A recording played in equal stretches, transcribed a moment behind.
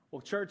Well,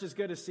 church, it's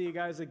good to see you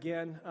guys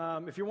again.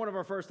 If you're one of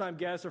our first-time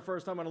guests or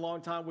first time in a long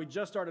time, we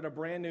just started a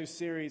brand new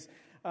series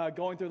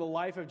going through the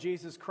life of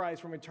Jesus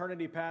Christ from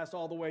eternity past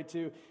all the way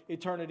to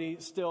eternity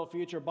still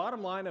future.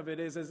 Bottom line of it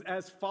is,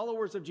 as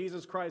followers of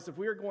Jesus Christ, if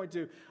we are going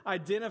to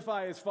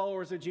identify as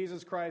followers of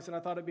Jesus Christ, and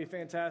I thought it'd be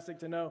fantastic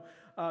to know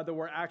that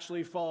we're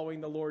actually following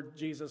the Lord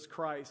Jesus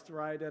Christ,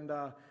 right? And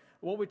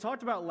what we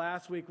talked about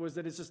last week was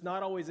that it's just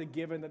not always a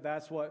given that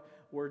that's what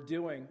we're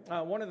doing.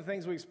 One of the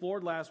things we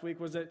explored last week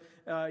was that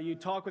you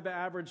talk with the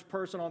average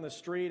person on the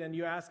street and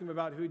you ask them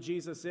about who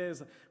Jesus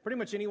is. Pretty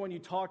much anyone you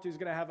talk to is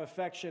going to have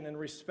affection and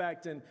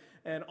respect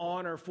and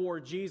honor for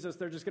Jesus.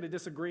 They're just going to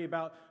disagree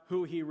about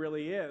who he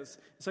really is.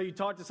 So you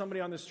talk to somebody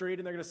on the street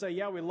and they're going to say,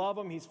 yeah, we love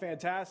him, he's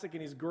fantastic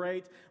and he's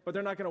great, but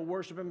they're not going to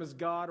worship him as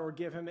God or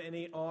give him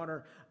any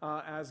honor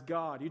as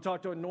God. You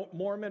talk to a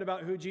Mormon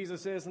about who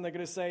Jesus is and they're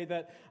going to say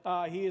that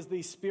he is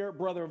the spirit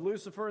brother of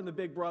Lucifer and the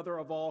big brother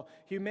of all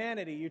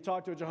humanity. You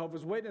talk to a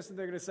Jehovah's Witness and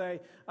they're going to say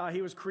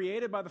he was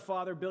created by the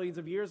Father billions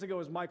of years ago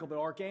as Michael the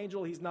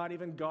Archangel. He's not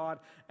even God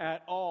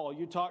at all.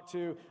 You talk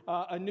to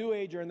a New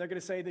Ager and they're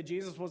going to say that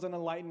Jesus was an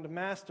enlightened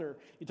master.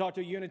 You talk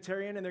to a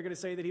Unitarian and they're going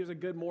to say that he was a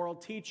good moral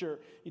teacher.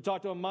 You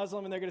talk to a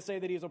Muslim and they're going to say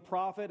that he was a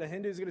prophet. A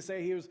Hindu is going to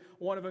say he was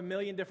one of a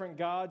million different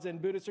gods,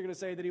 and Buddhists are going to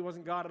say that he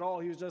wasn't God at all.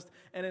 He was just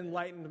an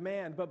enlightened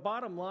man. But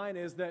bottom line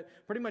is that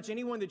pretty much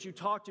anyone that you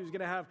talk to is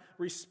going to have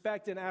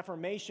respect and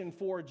affirmation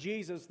for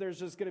Jesus. There's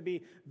just going to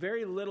be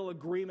very little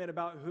agreement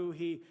about who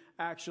he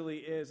actually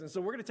is. And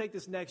so we're going to take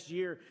this next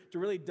year to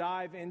really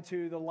dive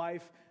into the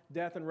life,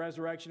 death, and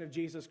resurrection of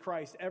Jesus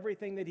Christ.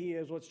 Everything that he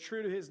is, what's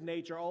true to his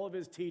nature, all of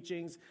his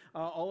teachings,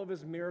 all of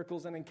his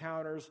miracles and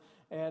encounters,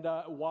 and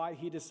why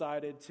he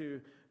decided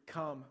to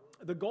come.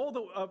 The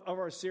goal of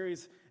our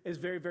series is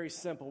very, very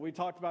simple. We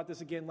talked about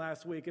this again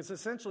last week. It's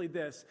essentially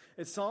this.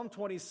 It's Psalm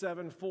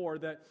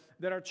 27:4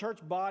 that our church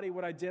body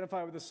would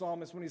identify with the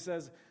psalmist when he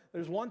says,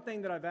 there's one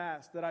thing that I've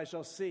asked that I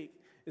shall seek,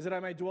 is that I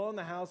may dwell in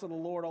the house of the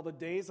Lord all the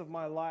days of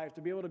my life,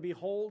 to be able to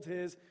behold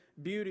his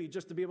beauty,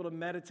 just to be able to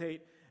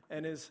meditate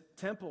in his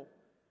temple.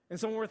 And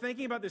so when we're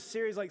thinking about this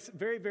series, like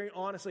very, very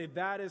honestly,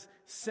 that is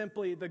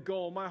simply the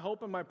goal. My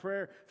hope and my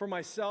prayer for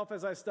myself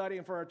as I study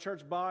and for our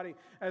church body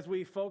as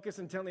we focus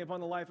intently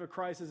upon the life of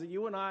Christ is that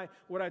you and I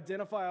would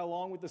identify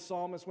along with the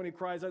psalmist when he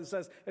cries out and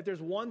says, if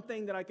there's one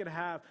thing that I could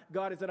have,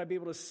 God, is that I'd be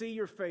able to see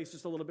your face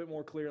just a little bit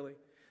more clearly.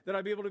 That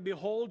I'd be able to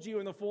behold you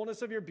in the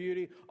fullness of your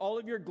beauty, all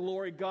of your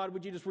glory. God,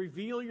 would you just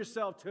reveal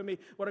yourself to me?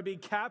 Would I be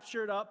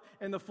captured up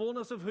in the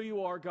fullness of who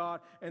you are,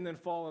 God, and then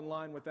fall in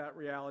line with that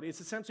reality? It's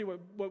essentially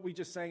what we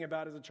just sang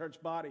about as a church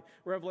body.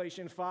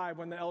 Revelation 5,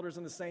 when the elders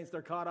and the saints,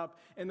 they're caught up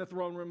in the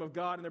throne room of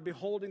God, and they're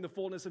beholding the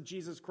fullness of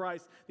Jesus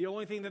Christ. The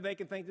only thing that they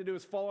can think to do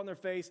is fall on their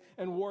face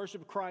and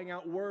worship, crying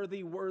out,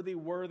 worthy, worthy,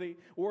 worthy.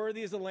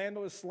 Worthy is the Lamb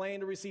that was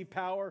slain to receive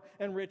power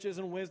and riches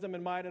and wisdom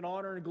and might and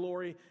honor and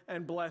glory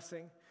and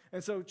blessing.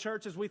 And so,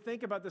 church, as we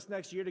think about this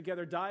next year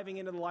together, diving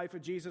into the life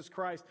of Jesus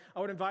Christ, I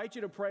would invite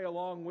you to pray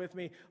along with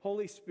me.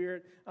 Holy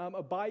Spirit,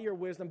 by your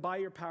wisdom, by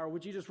your power,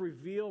 would you just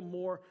reveal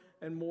more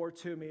and more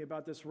to me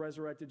about this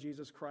resurrected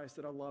Jesus Christ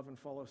that I love and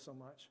follow so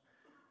much?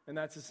 And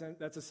that's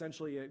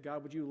essentially it.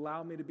 God, would you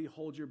allow me to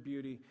behold your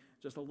beauty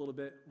just a little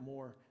bit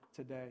more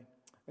today?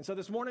 And so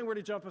this morning, we're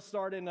going to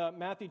start in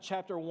Matthew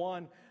chapter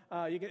 1.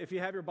 If you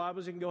have your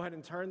Bibles, you can go ahead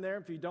and turn there.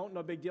 If you don't,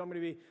 no big deal. I'm going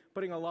to be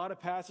putting a lot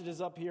of passages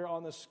up here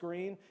on the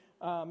screen.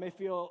 May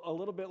feel a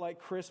little bit like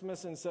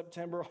Christmas in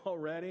September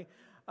already.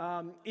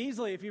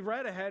 Easily, if you've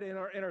read ahead in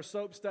our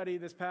SOAP study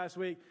this past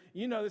week,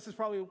 you know this is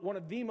probably one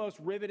of the most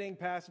riveting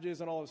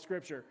passages in all of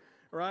Scripture,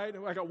 right?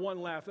 I got one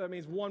left. That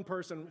means one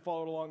person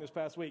followed along this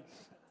past week.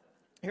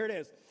 Here it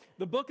is.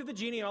 The book of the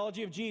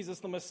genealogy of Jesus,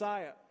 the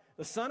Messiah,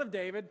 the son of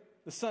David,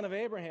 the son of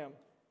Abraham.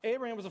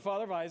 Abraham was the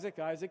father of Isaac,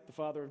 Isaac the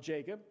father of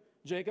Jacob,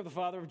 Jacob the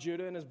father of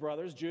Judah and his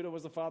brothers. Judah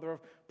was the father of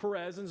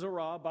Perez and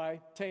Zerah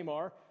by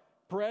Tamar.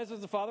 Perez was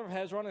the father of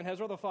Hezron, and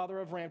Hezron the father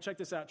of Ram. Check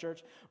this out,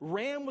 church.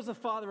 Ram was the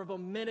father of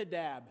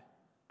Amminadab.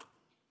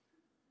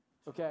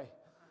 Okay.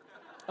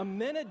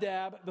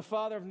 Amminadab, the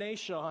father of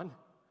Nahshon.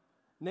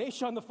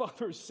 Nahshon, the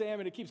father of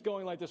Salmon. It keeps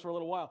going like this for a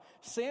little while.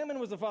 Salmon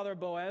was the father of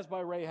Boaz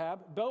by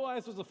Rahab.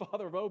 Boaz was the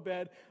father of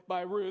Obed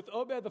by Ruth.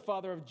 Obed, the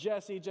father of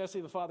Jesse.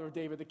 Jesse, the father of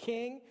David the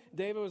king.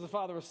 David was the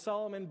father of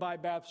Solomon by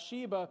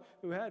Bathsheba,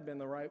 who had been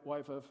the right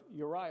wife of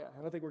Uriah.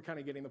 And I think we're kind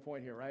of getting the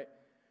point here, right?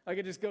 Like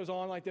it just goes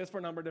on like this for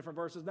a number of different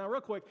verses. Now,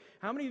 real quick,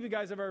 how many of you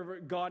guys have ever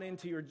got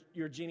into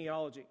your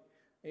genealogy?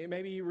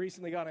 Maybe you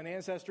recently got on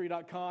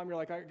Ancestry.com. You're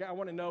like, I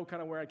want to know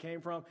kind of where I came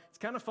from. It's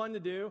kind of fun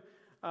to do.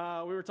 We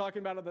were talking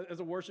about it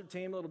as a worship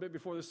team a little bit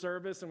before the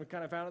service, and we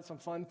kind of found out some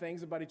fun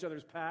things about each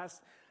other's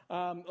past.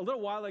 A little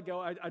while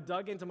ago, I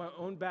dug into my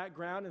own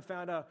background and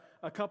found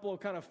a couple of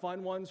kind of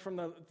fun ones from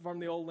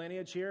the old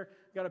lineage here.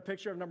 Got a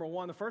picture of number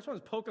one. The first one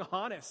is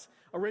Pocahontas.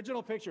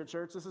 Original picture,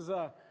 church. This is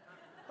a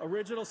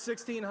original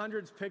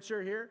 1600s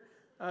picture here.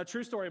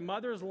 True story.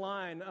 Mother's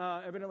line,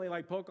 evidently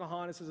like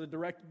Pocahontas is a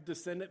direct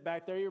descendant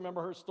back there. You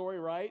remember her story,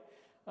 right?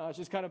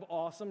 She's kind of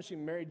awesome. She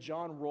married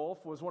John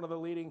Rolfe, was one of the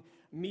leading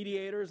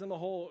mediators in the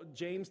whole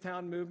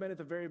Jamestown movement at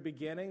the very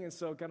beginning, and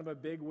so kind of a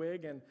big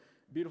wig and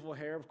beautiful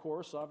hair, of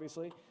course,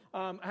 obviously.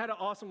 I had an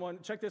awesome one.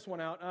 Check this one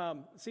out.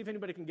 See if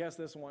anybody can guess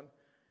this one.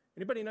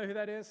 Anybody know who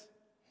that is?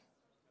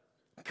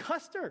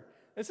 Custer.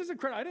 This is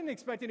incredible. I didn't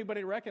expect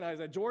anybody to recognize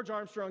that. George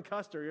Armstrong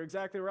Custer. You're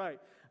exactly right.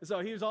 So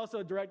he was also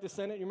a direct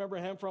descendant. You remember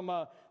him from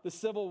the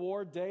Civil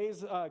War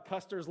days,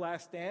 Custer's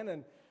last stand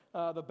and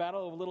the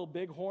Battle of Little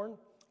Bighorn.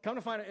 Come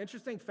to find an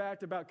interesting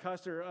fact about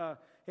Custer,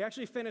 he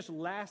actually finished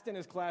last in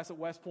his class at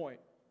West Point,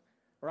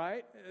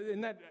 right?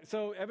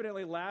 So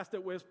evidently last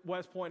at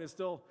West Point is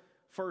still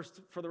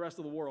first for the rest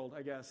of the world,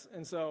 I guess.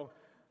 And so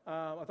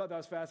I thought that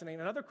was fascinating.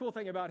 Another cool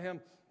thing about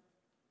him,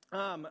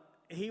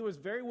 he was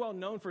very well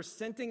known for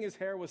scenting his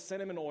hair with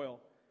cinnamon oil.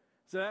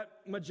 So that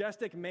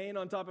majestic mane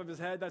on top of his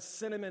head, that's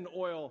cinnamon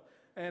oil.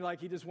 And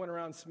he just went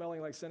around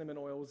smelling like cinnamon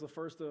oil. Was the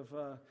first of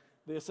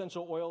the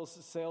essential oils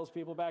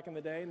salespeople back in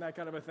the day and that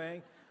kind of a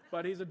thing.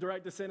 But he's a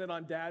direct descendant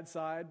on Dad's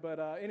side. But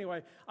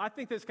anyway, I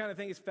think this kind of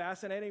thing is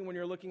fascinating when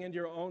you're looking into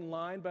your own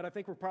line. But I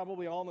think we're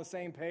probably all on the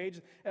same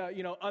page.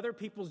 Other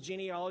people's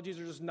genealogies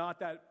are just not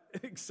that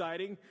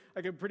exciting.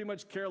 I could pretty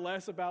much care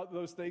less about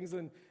those things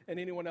than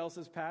anyone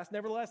else's past.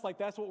 Nevertheless,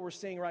 that's what we're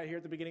seeing right here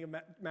at the beginning of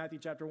Matthew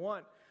chapter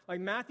 1.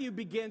 Matthew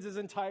begins his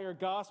entire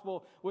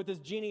gospel with this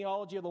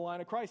genealogy of the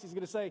line of Christ. He's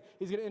going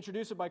to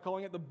introduce it by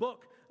calling it the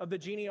book of the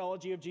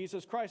genealogy of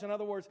Jesus Christ. In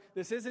other words,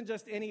 this isn't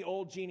just any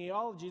old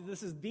genealogy.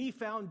 This is the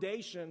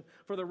foundation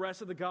for the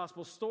rest of the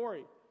gospel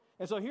story.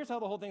 And so here's how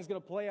the whole thing's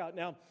going to play out.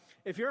 Now,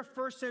 if you're a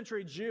first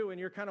century Jew and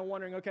you're kind of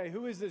wondering, okay,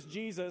 who is this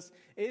Jesus?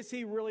 Is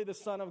he really the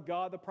Son of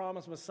God, the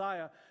promised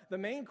Messiah? The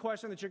main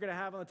question that you're going to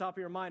have on the top of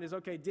your mind is,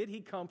 okay, did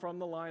he come from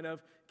the line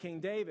of King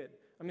David?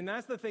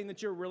 That's the thing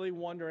that you're really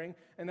wondering,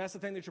 and that's the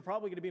thing that you're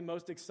probably going to be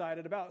most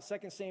excited about.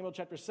 2 Samuel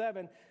chapter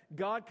 7,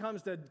 God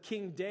comes to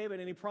King David,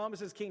 and he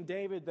promises King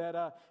David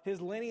that his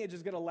lineage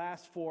is going to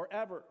last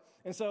forever.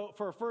 And so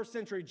for a first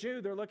century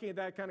Jew, they're looking at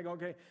that kind of going,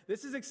 okay,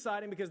 this is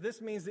exciting because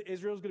this means that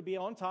Israel's going to be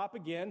on top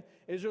again.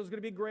 Israel's going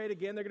to be great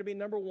again. They're going to be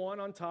number one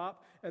on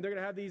top, and they're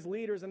going to have these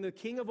leaders, and the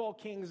King of all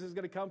kings is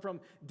going to come from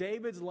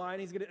David's line.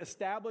 He's going to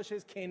establish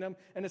his kingdom,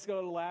 and it's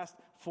going to last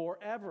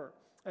forever.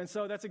 And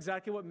so that's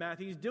exactly what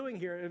Matthew's doing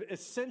here.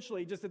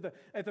 Essentially, just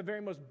at the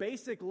very most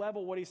basic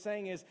level, what he's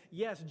saying is,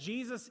 yes,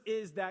 Jesus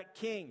is that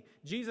king.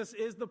 Jesus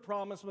is the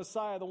promised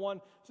Messiah, the one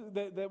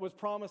that was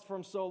promised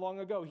from so long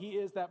ago. He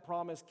is that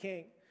promised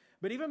king.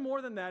 But even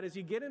more than that, as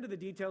you get into the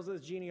details of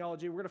this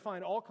genealogy, we're going to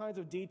find all kinds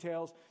of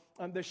details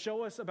that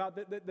show us about,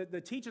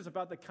 that teach us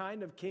about the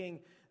kind of king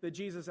that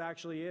Jesus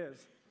actually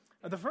is.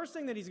 The first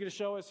thing that he's going to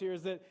show us here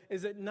is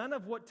that none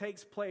of what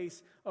takes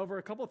place over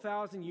a couple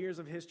thousand years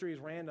of history is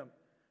random.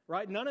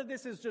 Right? None of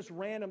this is just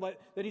random,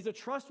 that he's a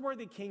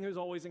trustworthy king who's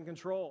always in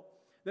control.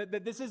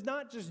 That this is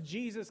not just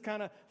Jesus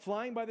kind of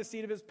flying by the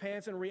seat of his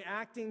pants and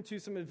reacting to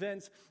some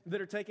events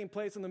that are taking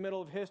place in the middle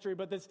of history,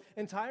 but this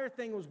entire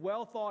thing was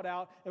well thought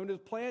out and was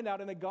planned out,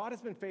 and that God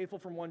has been faithful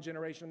from one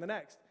generation to the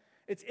next.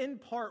 It's in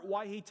part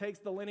why he takes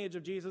the lineage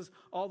of Jesus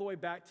all the way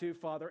back to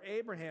Father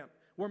Abraham.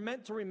 We're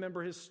meant to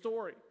remember his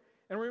story.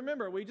 And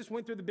remember, we just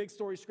went through the big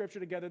story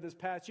scripture together this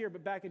past year,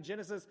 but back in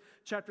Genesis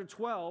chapter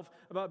 12,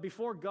 about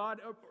before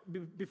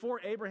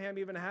Abraham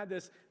even had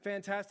this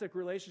fantastic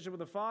relationship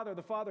with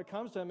the Father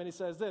comes to him and he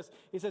says this.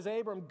 He says,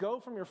 Abram, go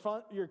from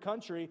your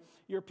country,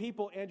 your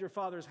people, and your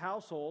father's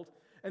household.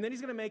 And then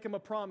he's going to make him a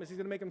promise. He's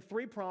going to make him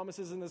 3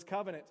 promises in this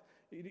covenant.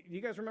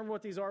 You guys remember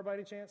what these are by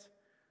any chance?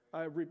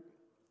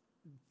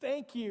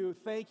 Thank you,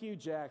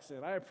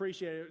 Jackson. I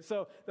appreciate it.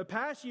 So the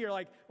past year,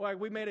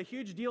 we made a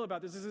huge deal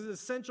about this. This is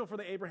essential for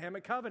the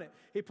Abrahamic covenant.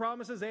 He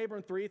promises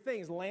Abram 3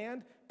 things: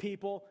 land,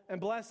 people, and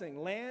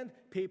blessing. Land,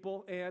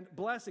 people, and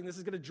blessing. This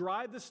is going to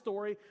drive the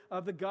story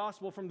of the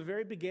gospel from the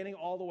very beginning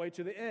all the way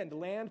to the end.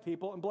 Land,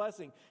 people, and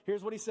blessing.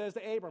 Here's what he says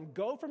to Abram: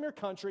 go from your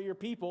country, your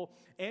people,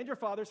 and your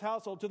father's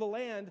household to the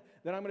land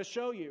that I'm going to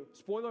show you.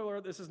 Spoiler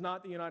alert, this is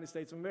not the United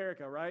States of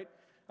America, right?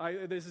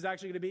 This is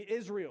actually going to be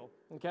Israel,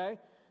 okay?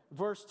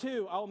 Verse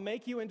 2, I'll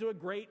make you into a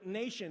great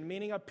nation,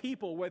 meaning a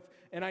people with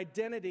an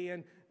identity,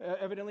 and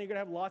evidently you're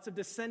going to have lots of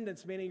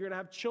descendants, meaning you're going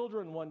to have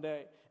children one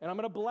day. And I'm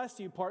going to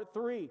bless you. Part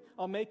 3,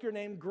 I'll make your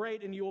name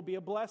great, and you will be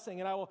a blessing.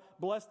 And I will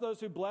bless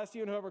those who bless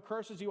you, and whoever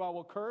curses you, I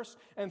will curse.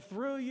 And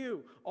through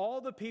you,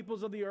 all the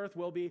peoples of the earth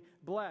will be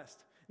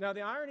blessed. Now,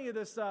 the irony of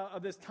this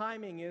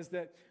timing is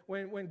that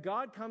when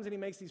God comes and he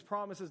makes these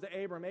promises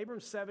to Abram,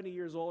 Abram's 70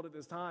 years old at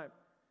this time.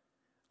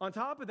 On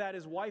top of that,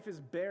 his wife is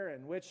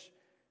barren, which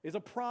is a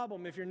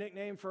problem if your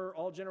nickname for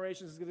all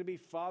generations is going to be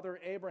Father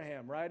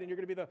Abraham, right? And you're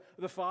going to be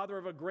the father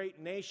of a great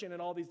nation and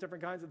all these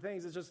different kinds of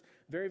things. It's just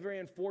very, very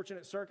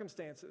unfortunate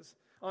circumstances.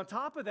 On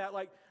top of that,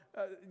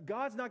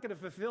 God's not going to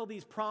fulfill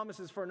these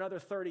promises for another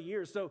 30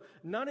 years. So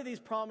none of these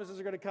promises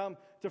are going to come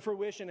to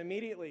fruition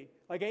immediately.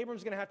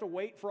 Abram's going to have to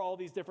wait for all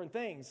these different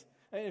things.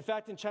 In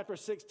fact, in chapter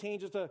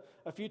 16, just a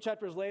few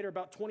chapters later,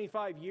 about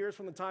 25 years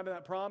from the time of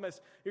that promise,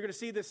 you're going to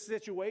see this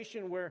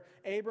situation where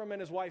Abram and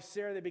his wife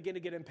Sarah, they begin to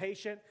get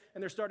impatient,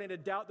 and they're starting to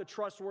doubt the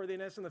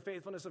trustworthiness and the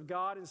faithfulness of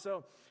God. And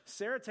so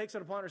Sarah takes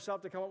it upon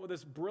herself to come up with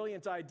this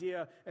brilliant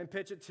idea and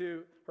pitch it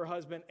to her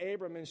husband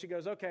Abram. And she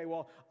goes, okay,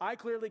 well, I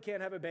clearly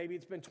can't have a baby.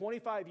 It's been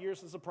 25 years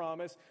since the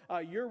promise.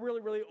 You're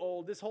really, really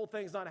old. This whole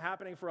thing's not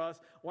happening for us.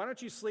 Why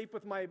don't you sleep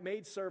with my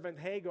maidservant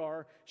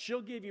Hagar?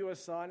 She'll give you a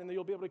son, and then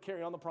you'll be able to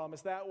carry on the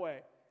promise that way.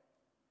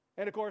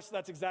 And, of course,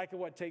 that's exactly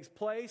what takes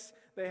place.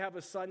 They have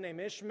a son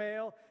named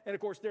Ishmael. And, of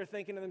course, they're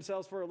thinking to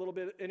themselves for a little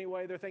bit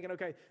anyway. They're thinking,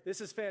 okay,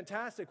 this is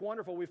fantastic,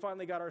 wonderful. We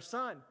finally got our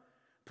son.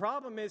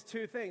 Problem is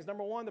two things.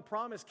 Number one, the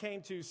promise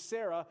came to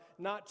Sarah,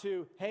 not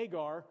to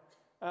Hagar.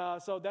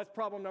 So that's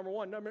problem number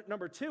one.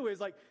 Number two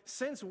is, like,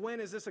 since when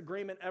has this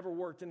agreement ever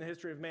worked in the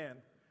history of man?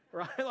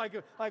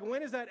 Right? Like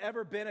when has that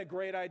ever been a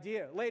great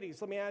idea?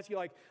 Ladies, let me ask you,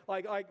 like,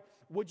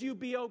 would you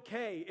be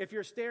okay if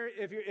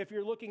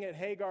you're looking at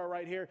Hagar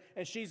right here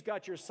and she's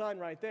got your son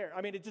right there?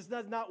 I mean, it just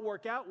does not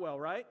work out well,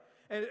 right?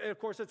 And of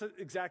course, that's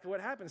exactly what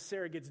happens.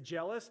 Sarah gets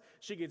jealous.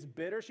 She gets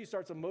bitter. She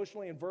starts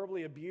emotionally and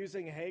verbally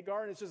abusing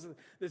Hagar. And it's just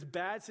this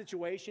bad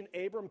situation.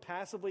 Abram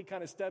passively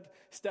kind of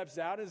steps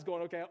out and is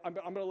going, okay, I'm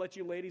going to let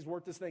you ladies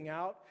work this thing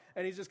out.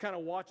 And he's just kind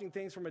of watching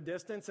things from a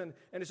distance. And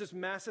it's just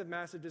massive,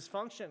 massive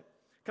dysfunction.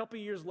 A couple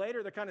of years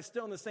later, they're kind of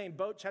still in the same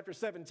boat. Chapter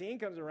 17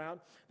 comes around.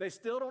 They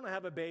still don't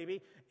have a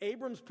baby.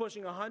 Abram's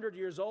pushing 100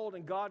 years old,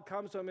 and God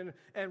comes to him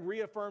and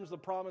reaffirms the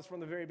promise from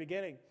the very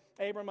beginning.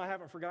 Abram, I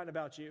haven't forgotten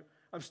about you.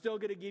 I'm still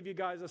going to give you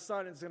guys a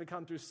son, and it's going to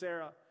come through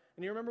Sarah.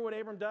 And you remember what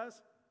Abram does?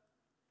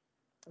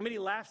 I mean, he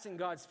laughs in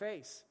God's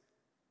face.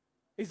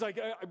 He's like,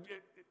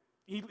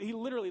 he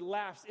literally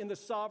laughs in the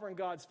sovereign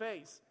God's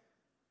face.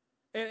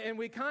 And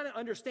we kind of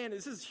understand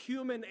this is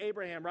human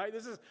Abraham, right?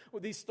 This is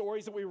these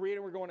stories that we read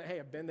and we're going, hey,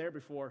 I've been there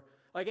before.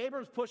 Like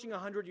Abram's pushing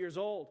 100 years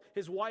old.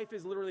 His wife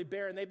is literally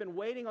barren. They've been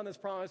waiting on this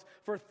promise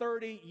for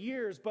 30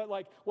 years. But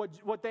like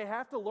what they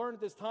have to learn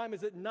at this time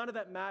is that none of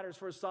that matters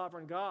for a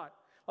sovereign God.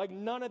 Like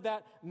none of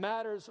that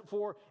matters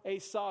for a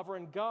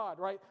sovereign God,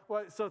 right?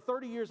 Well, so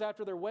 30 years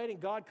after they're waiting,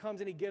 God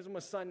comes and he gives them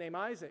a son named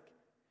Isaac.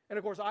 And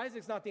of course,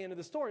 Isaac's not the end of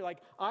the story. Like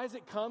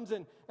Isaac comes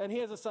and he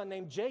has a son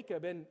named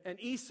Jacob and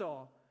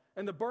Esau.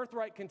 And the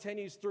birthright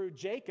continues through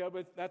Jacob.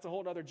 That's a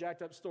whole other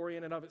jacked up story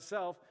in and of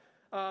itself.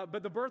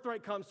 But the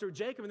birthright comes through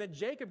Jacob. And then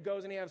Jacob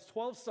goes and he has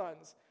 12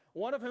 sons.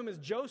 One of whom is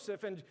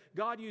Joseph. And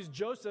God used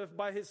Joseph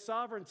by his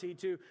sovereignty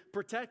to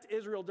protect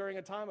Israel during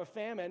a time of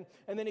famine.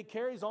 And then he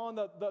carries on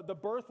the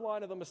birth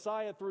line of the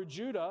Messiah through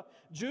Judah.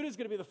 Judah's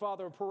going to be the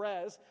father of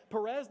Perez.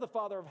 Perez the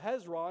father of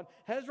Hezron.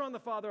 Hezron the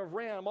father of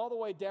Ram, all the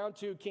way down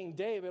to King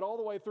David, all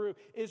the way through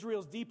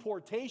Israel's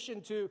deportation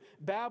to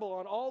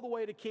Babylon, all the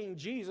way to King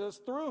Jesus,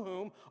 through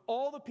whom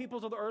all the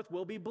peoples of the earth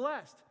will be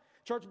blessed.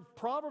 Church,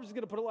 Proverbs is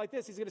going to put it like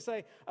this. He's going to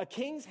say, a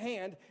king's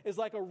hand is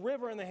like a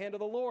river in the hand of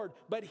the Lord,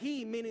 but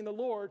he, meaning the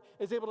Lord,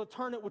 is able to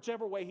turn it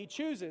whichever way he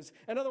chooses.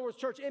 In other words,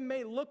 church, it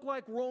may look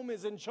like Rome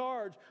is in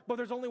charge, but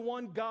there's only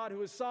one God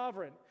who is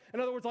sovereign.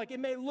 In other words, like it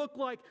may look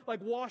like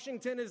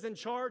Washington is in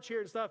charge here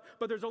and stuff,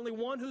 but there's only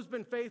one who's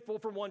been faithful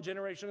from one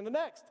generation to the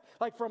next.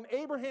 Like from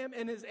Abraham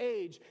and his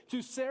age,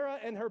 to Sarah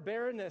and her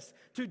barrenness,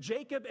 to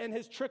Jacob and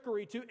his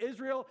trickery, to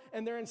Israel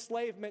and their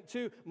enslavement,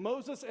 to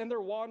Moses and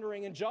their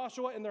wandering, and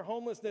Joshua and their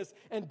homelessness,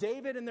 and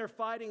David and their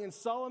fighting, and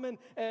Solomon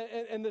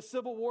and the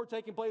civil war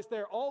taking place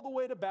there, all the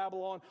way to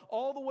Babylon,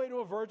 all the way to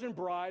a virgin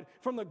bride,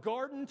 from the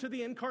garden to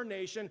the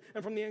incarnation,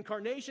 and from the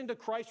incarnation to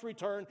Christ's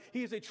return.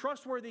 He is a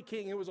trustworthy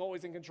king who is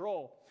always in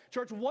control.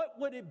 Church, what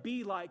would it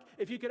be like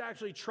if you could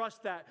actually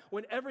trust that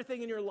when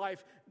everything in your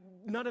life,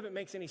 none of it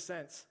makes any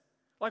sense?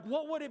 Like,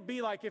 what would it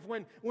be like if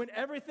when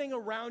everything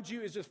around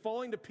you is just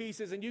falling to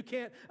pieces and you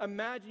can't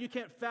imagine, you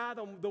can't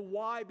fathom the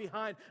why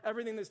behind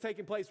everything that's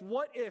taking place?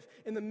 What if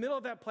in the middle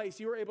of that place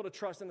you were able to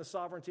trust in the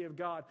sovereignty of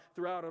God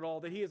throughout it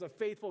all, that he is a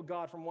faithful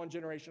God from one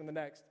generation to the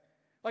next?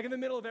 Like in the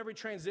middle of every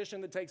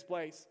transition that takes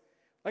place.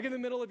 Like in the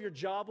middle of your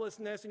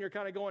joblessness and you're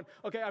kind of going,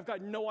 okay, I've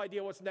got no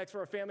idea what's next for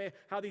our family,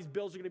 how these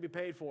bills are going to be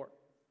paid for.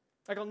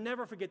 Like I'll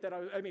never forget that.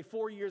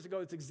 4 years ago,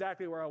 that's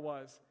exactly where I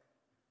was.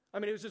 I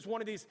mean, it was just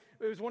one of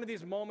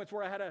these moments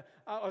where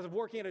I was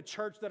working at a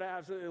church that I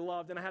absolutely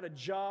loved, and I had a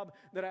job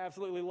that I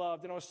absolutely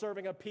loved, and I was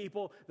serving a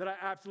people that I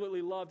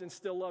absolutely loved and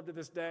still love to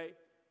this day.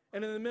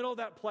 And in the middle of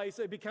that place,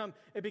 it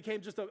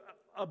became just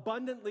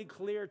abundantly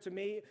clear to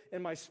me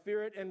in my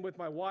spirit and with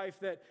my wife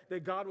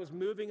that God was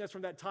moving us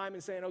from that time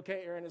and saying,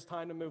 okay, Aaron, it's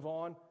time to move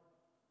on.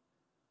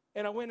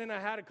 And I went and I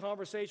had a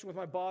conversation with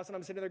my boss, and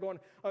I'm sitting there going,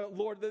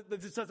 Lord,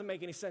 this doesn't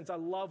make any sense. I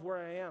love where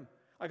I am.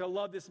 Like, I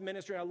love this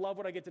ministry. I love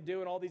what I get to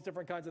do and all these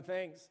different kinds of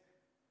things.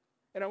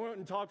 And I went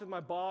and talked with my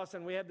boss,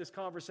 and we had this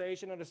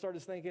conversation, and I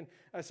started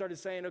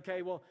saying,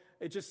 okay, well,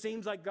 it just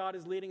seems like God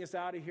is leading us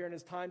out of here, and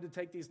it's time to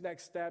take these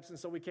next steps. And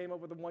so we came up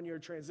with a 1-year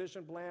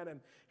transition plan,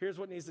 and here's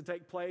what needs to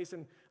take place.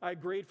 And I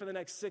agreed for the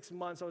next 6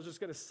 months, I was just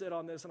going to sit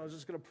on this, and I was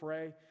just going to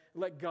pray,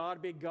 let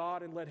God be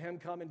God, and let him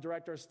come and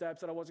direct our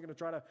steps. And I wasn't going to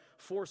try to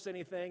force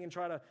anything and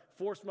try to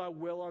force my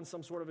will on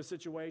some sort of a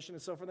situation.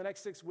 And so for the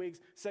next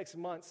 6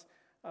 months,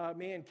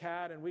 me and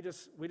Kat, and we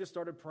just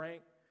started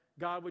praying.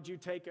 God, would you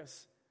take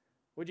us?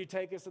 Would you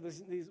take us to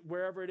these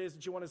wherever it is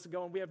that you want us to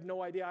go? And we have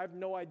no idea. I have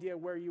no idea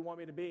where you want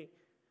me to be.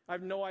 I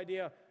have no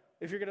idea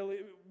if you're going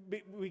to,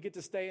 we get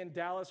to stay in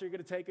Dallas, or you're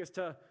going to take us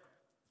to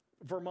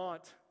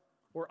Vermont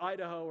or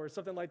Idaho or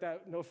something like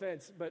that. No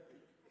offense, but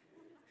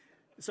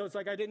so it's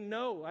like I didn't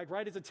know. Like,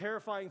 right? It's a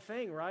terrifying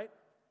thing, right?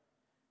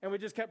 And we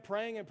just kept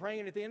praying and praying.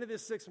 And at the end of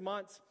this 6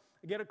 months,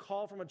 I get a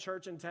call from a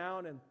church in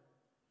town, and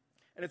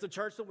it's a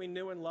church that we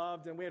knew and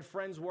loved, and we had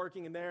friends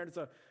working in there, and it's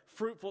a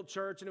fruitful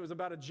church, and it was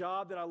about a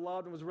job that I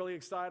loved and was really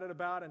excited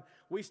about, and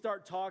we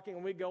start talking,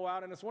 and we go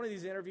out, and it's one of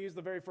these interviews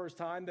the very first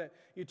time that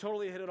you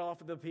totally hit it off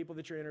with the people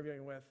that you're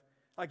interviewing with.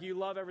 Like, you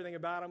love everything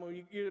about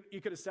them.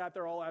 You could have sat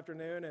there all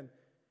afternoon, and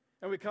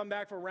we come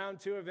back for round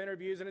 2 of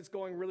interviews, and it's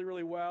going really,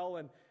 really well,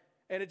 and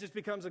it just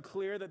becomes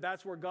clear that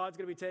that's where God's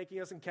going to be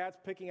taking us, and Kat's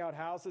picking out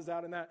houses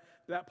out in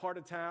that part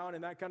of town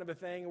and that kind of a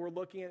thing, and we're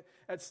looking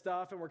at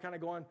stuff, and we're kind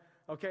of going,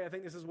 okay, I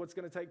think this is what's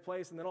going to take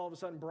place. And then all of a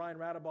sudden, Brian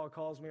Radabaugh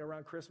calls me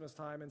around Christmas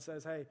time and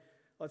says, hey,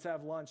 let's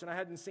have lunch. And I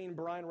hadn't seen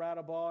Brian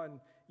Radabaugh in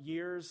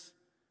years.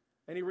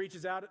 And he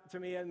reaches out to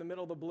me in the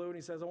middle of the blue, and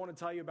he says, I want to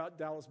tell you about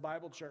Dallas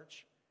Bible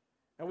Church.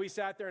 And we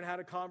sat there and had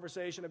a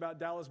conversation about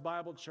Dallas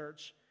Bible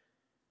Church.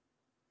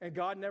 And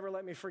God never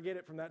let me forget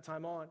it from that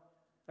time on.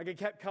 Like, I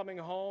kept coming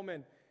home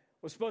and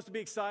was supposed to be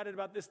excited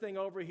about this thing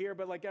over here,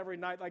 but like every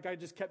night, like I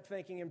just kept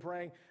thinking and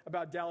praying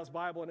about Dallas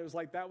Bible, and it was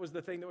like that was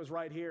the thing that was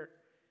right here.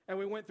 And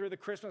we went through the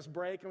Christmas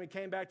break, and we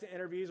came back to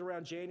interviews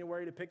around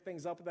January to pick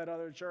things up at that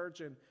other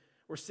church, and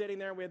we're sitting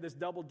there, and we had this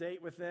double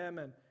date with them,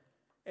 and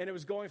it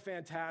was going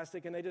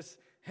fantastic, and they just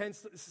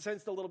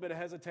sensed a little bit of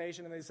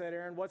hesitation, and they said,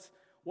 Aaron,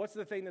 what's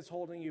the thing that's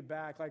holding you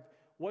back? Like,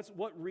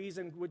 what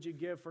reason would you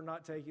give for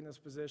not taking this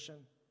position?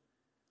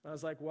 And I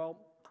was like, well,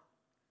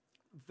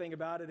 the thing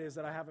about it is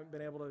that I haven't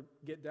been able to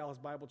get Dallas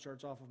Bible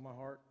Church off of my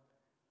heart.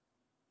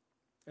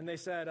 And they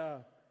said,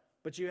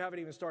 but you haven't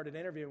even started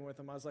interviewing with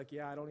them. I was like,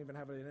 yeah, I don't even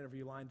have an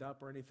interview lined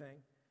up or anything.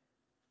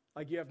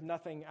 Like, you have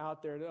nothing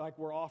out there. Like,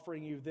 we're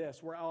offering you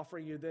this. We're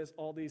offering you this,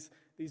 all these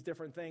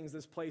different things,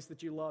 this place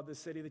that you love, this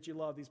city that you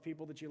love, these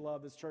people that you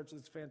love, this church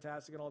that's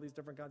fantastic, and all these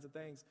different kinds of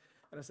things.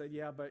 And I said,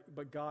 yeah,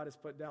 but God has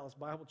put Dallas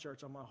Bible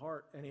Church on my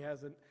heart, and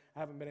I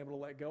haven't been able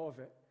to let go of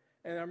it.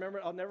 And I remember,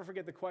 I'll never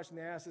forget the question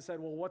they asked. They said,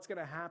 well, what's going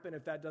to happen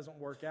if that doesn't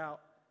work out?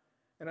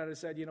 And I just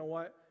said, you know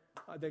what?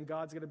 Then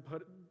God's going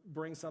to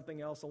bring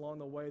something else along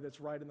the way that's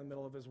right in the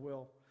middle of his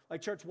will.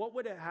 Like, church, what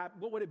would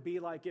it be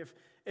like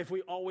if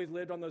we always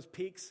lived on those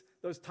peaks,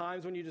 those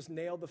times when you just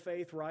nailed the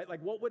faith, right?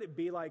 Like, what would it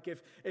be like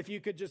if you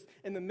could just,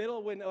 in the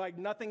middle when like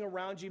nothing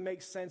around you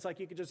makes sense, like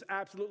you could just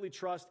absolutely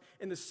trust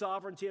in the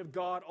sovereignty of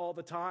God all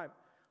the time?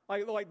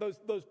 Like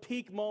those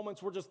peak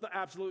moments were just the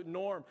absolute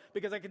norm.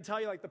 Because I can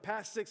tell you, like, the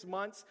past 6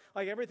 months,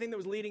 like everything that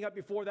was leading up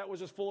before that was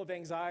just full of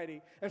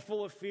anxiety and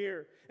full of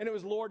fear. And it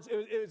was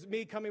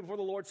me coming before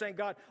the Lord saying,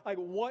 God, like,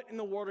 what in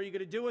the world are you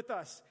going to do with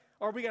us?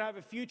 Are we going to have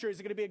a future? Is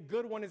it going to be a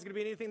good one? Is it going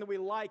to be anything that we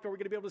like? Are we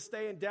going to be able to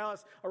stay in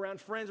Dallas around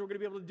friends? Are we going to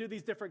be able to do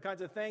these different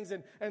kinds of things?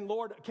 And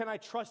Lord, can I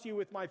trust you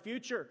with my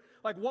future?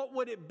 Like, what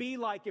would it be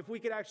like if we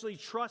could actually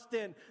trust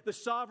in the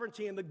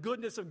sovereignty and the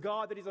goodness of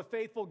God, that he's a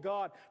faithful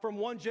God from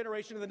one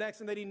generation to the next,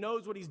 and that he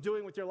knows what he's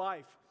doing with your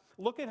life?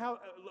 Look at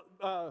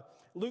how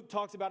Luke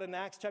talks about it in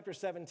Acts chapter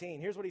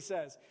 17. Here's what he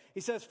says. He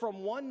says,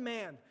 from one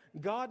man,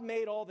 God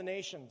made all the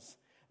nations,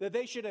 that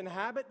they should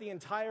inhabit the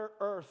entire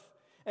earth.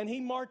 And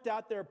he marked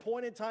out their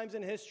appointed times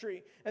in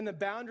history and the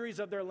boundaries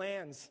of their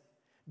lands.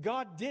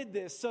 God did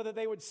this so that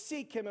they would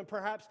seek him and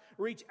perhaps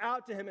reach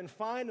out to him and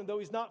find him, though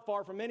he's not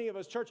far from any of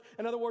us. Church,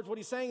 in other words, what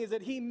he's saying is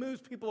that he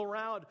moves people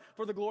around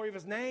for the glory of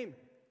his name.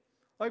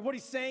 Like, what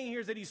he's saying here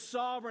is that he's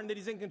sovereign, that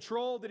he's in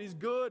control, that he's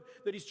good,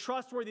 that he's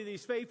trustworthy, that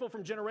he's faithful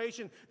from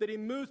generation, that he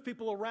moves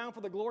people around for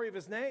the glory of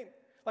his name.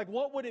 Like,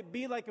 what would it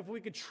be like if we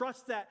could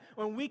trust that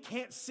when we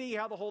can't see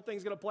how the whole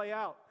thing's going to play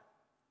out?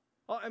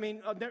 I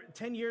mean,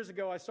 10 years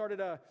ago, I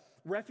started a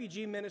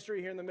refugee ministry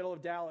here in the middle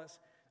of Dallas.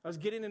 I was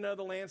getting to know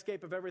the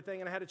landscape of everything,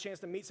 and I had a chance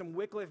to meet some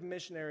Wycliffe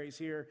missionaries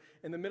here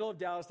in the middle of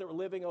Dallas that were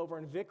living over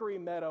in Vickery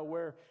Meadow,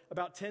 where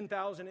about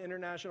 10,000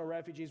 international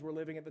refugees were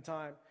living at the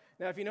time.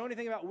 Now, if you know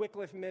anything about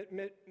Wycliffe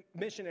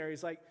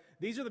missionaries, like,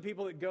 these are the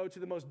people that go to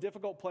the most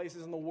difficult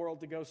places in the world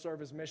to go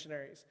serve as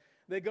missionaries.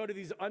 They go to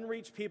these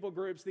unreached people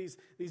groups, these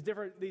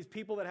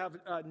people that have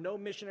no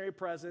missionary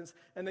presence,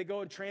 and they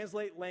go and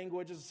translate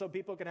languages so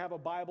people can have a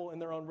Bible in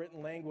their own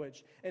written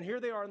language. And here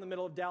they are in the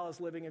middle of Dallas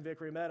living in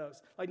Vickery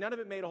Meadows. Like, none of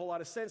it made a whole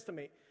lot of sense to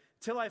me,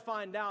 till I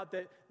find out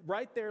that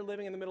right there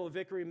living in the middle of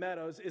Vickery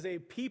Meadows is a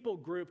people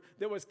group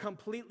that was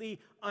completely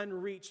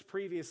unreached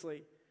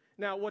previously.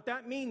 Now, what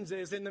that means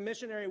is, in the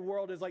missionary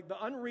world, is like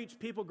the unreached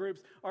people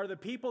groups are the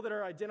people that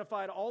are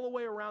identified all the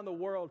way around the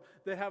world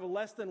that have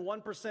less than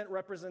 1%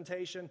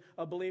 representation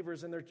of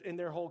believers in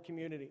their whole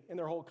community, in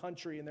their whole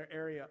country, in their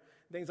area,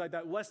 things like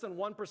that. Less than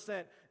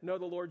 1% know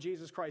the Lord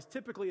Jesus Christ.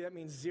 Typically, that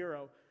means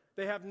zero.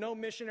 They have no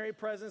missionary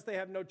presence. They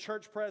have no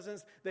church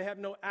presence. They have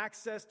no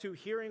access to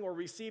hearing or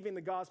receiving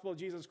the gospel of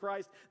Jesus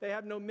Christ. They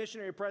have no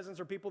missionary presence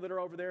or people that are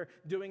over there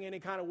doing any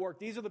kind of work.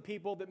 These are the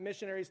people that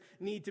missionaries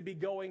need to be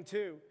going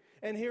to.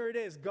 And here it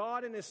is.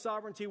 God in his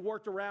sovereignty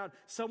worked around.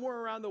 Somewhere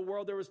around the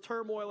world, there was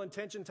turmoil and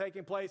tension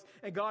taking place.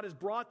 And God has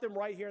brought them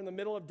right here in the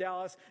middle of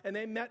Dallas. And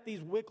they met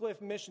these Wycliffe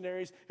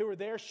missionaries who were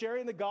there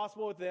sharing the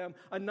gospel with them.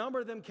 A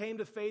number of them came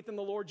to faith in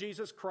the Lord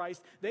Jesus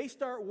Christ. They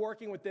start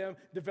working with them,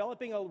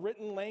 developing a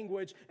written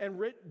language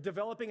and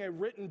developing a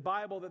written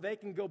Bible that they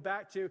can go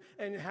back to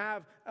and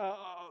have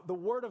the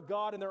Word of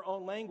God in their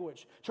own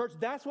language. Church,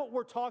 that's what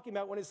we're talking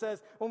about when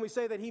we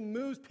say that he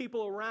moves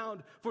people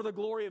around for the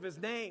glory of his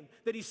name,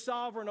 that he's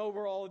sovereign over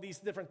all of these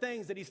different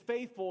things, that he's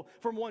faithful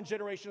from one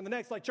generation to the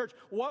next. Like, church,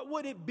 what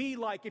would it be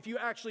like if you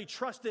actually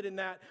trusted in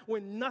that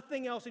when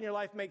nothing else in your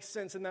life makes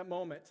sense in that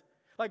moment?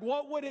 Like,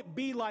 what would it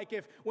be like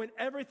if when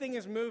everything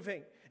is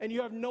moving and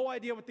you have no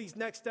idea what these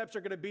next steps are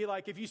going to be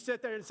like, if you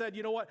sit there and said,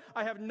 you know what,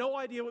 I have no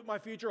idea what my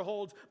future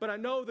holds, but I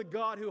know the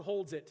God who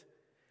holds it.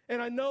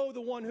 And I know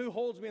the one who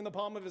holds me in the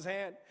palm of his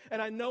hand. And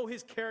I know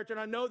his character.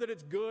 And I know that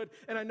it's good.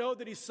 And I know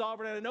that he's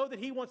sovereign. And I know that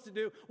he wants to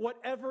do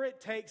whatever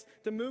it takes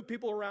to move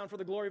people around for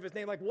the glory of his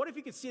name. Like, what if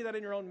you could see that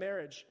in your own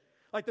marriage?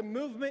 Like the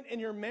movement in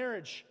your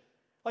marriage.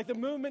 Like the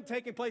movement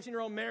taking place in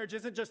your own marriage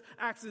isn't just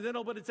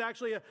accidental, but it's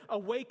actually a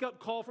wake-up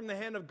call from the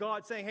hand of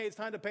God saying, hey, it's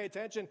time to pay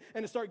attention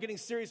and to start getting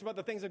serious about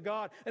the things of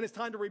God. And it's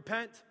time to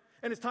repent.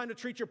 And it's time to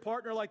treat your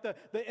partner like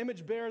the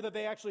image bearer that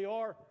they actually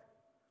are.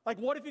 Like,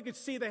 what if you could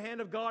see the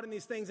hand of God in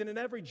these things and in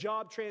every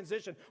job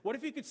transition? What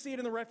if you could see it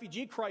in the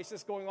refugee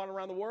crisis going on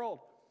around the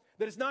world?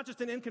 That it's not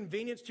just an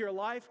inconvenience to your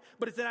life,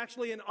 but it's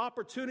actually an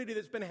opportunity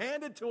that's been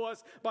handed to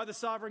us by the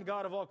sovereign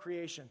God of all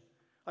creation.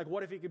 Like,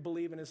 what if you could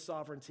believe in his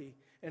sovereignty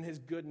and his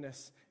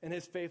goodness and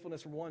his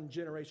faithfulness from one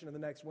generation to the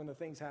next when the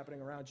things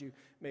happening around you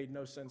made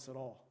no sense at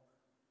all?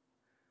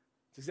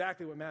 It's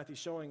exactly what Matthew's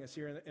showing us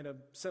here in a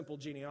simple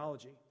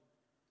genealogy.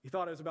 He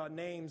thought it was about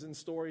names and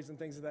stories and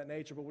things of that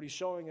nature, but what he's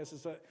showing us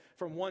is that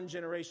from one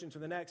generation to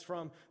the next,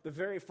 from the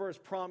very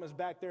first promise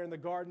back there in the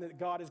garden that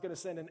God is going to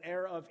send an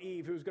heir of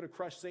Eve who's going to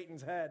crush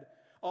Satan's head,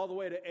 all the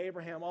way to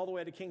Abraham, all the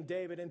way to King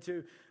David,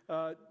 into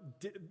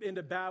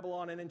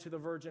Babylon and into the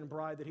virgin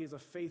bride, that he's a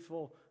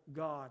faithful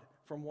God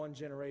from one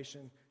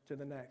generation to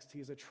the next.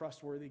 He's a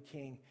trustworthy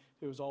king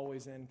who is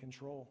always in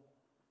control.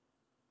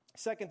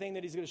 Second thing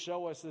that he's going to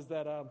show us is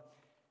that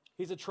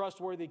he's a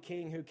trustworthy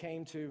king who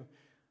came to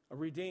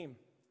redeem.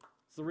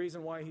 It's the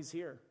reason why he's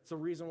here. It's the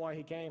reason why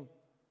he came.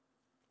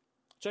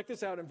 Check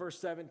this out in verse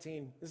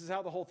 17. This is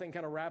how the whole thing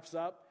kind of wraps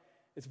up.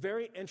 It's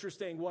very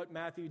interesting what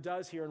Matthew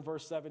does here in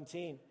verse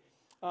 17.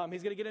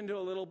 He's going to get into a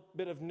little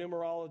bit of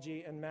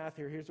numerology and math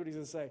here. Here's what he's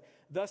going to say.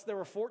 Thus, there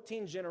were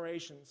 14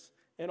 generations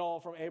in all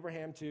from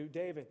Abraham to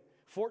David.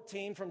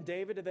 14 from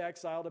David to the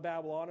exile to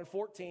Babylon, and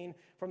 14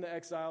 from the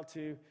exile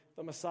to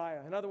the Messiah.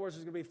 In other words,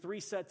 there's going to be 3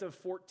 sets of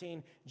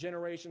 14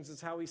 generations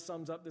is how he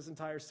sums up this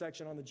entire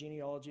section on the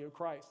genealogy of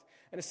Christ.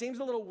 And it seems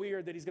a little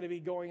weird that he's going to be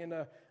going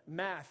into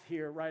math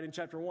here, right, in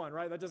chapter 1,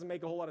 right? That doesn't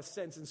make a whole lot of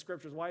sense in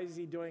scriptures. Why is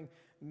he doing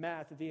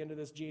math at the end of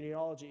this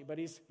genealogy? But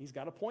he's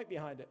got a point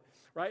behind it,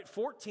 right?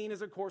 14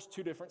 is, of course,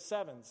 2 different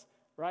sevens,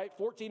 right?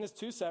 14 is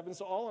 2 sevens.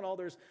 So all in all,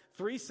 there's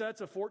 3 sets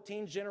of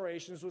 14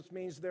 generations, which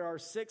means there are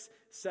 6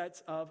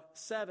 sets of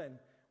 7,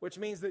 which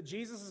means that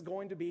Jesus is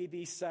going to be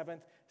the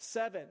 7th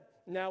 7.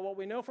 Now, what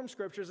we know from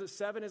Scripture is that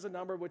 7 is a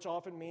number which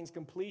often means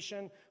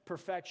completion,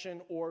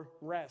 perfection, or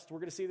rest. We're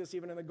going to see this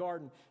even in the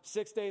garden.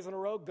 6 days in a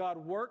row, God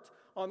worked.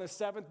 On the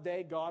 7th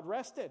day, God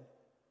rested,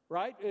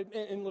 right?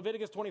 In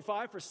Leviticus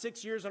 25, for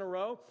 6 years in a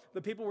row,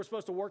 the people were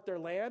supposed to work their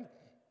land.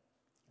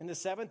 In the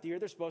 7th year,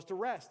 they're supposed to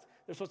rest.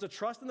 They're supposed to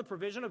trust in the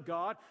provision of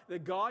God,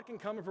 that God can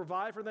come and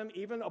provide for them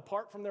even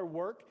apart from their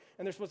work,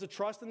 and they're supposed to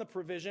trust in the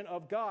provision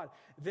of God.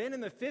 Then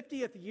in the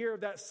 50th year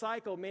of that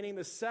cycle, meaning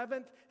the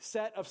 7th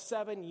set of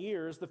 7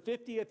 years, the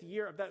 50th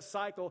year of that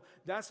cycle,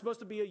 that's supposed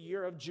to be a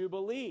year of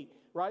Jubilee,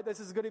 right? This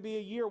is going to be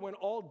a year when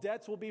all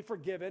debts will be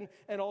forgiven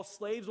and all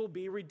slaves will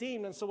be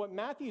redeemed. And so what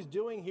Matthew's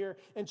doing here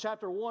in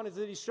chapter 1 is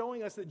that he's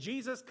showing us that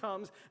Jesus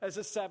comes as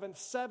the 7th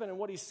 7. And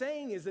what he's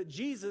saying is that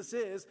Jesus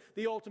is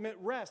the ultimate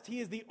rest. He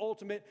is the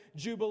ultimate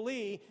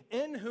Jubilee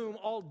in whom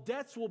all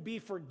debts will be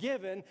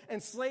forgiven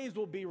and slaves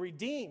will be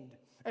redeemed.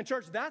 And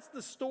church, that's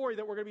the story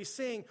that we're going to be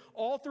seeing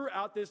all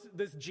throughout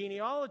this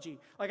genealogy.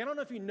 Like, I don't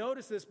know if you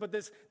noticed this, but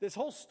this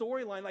whole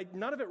storyline, like,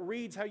 none of it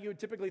reads how you would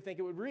typically think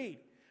it would read.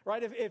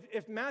 Right?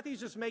 If Matthew's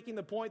just making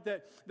the point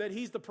that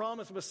he's the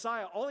promised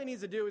Messiah, all he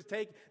needs to do is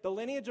take the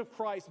lineage of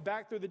Christ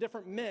back through the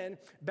different men,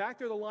 back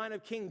through the line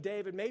of King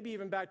David, maybe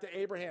even back to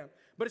Abraham.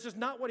 But it's just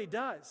not what he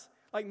does.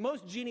 Like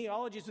most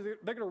genealogies, they're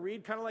going to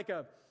read kind of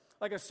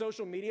like a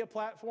social media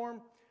platform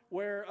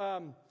where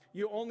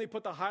you only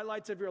put the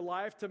highlights of your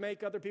life to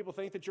make other people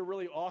think that you're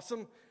really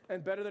awesome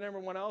and better than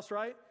everyone else,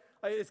 right?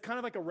 It's kind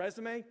of like a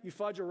resume. You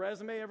fudge a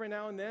resume every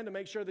now and then to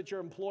make sure that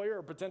your employer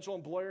or potential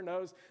employer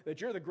knows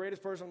that you're the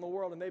greatest person in the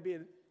world and they'd be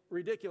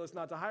ridiculous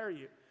not to hire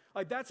you.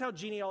 Like that's how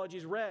genealogy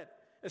is read,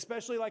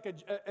 especially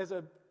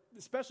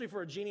especially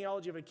for a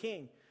genealogy of a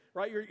king.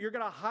 right? You're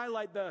going to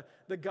highlight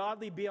the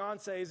godly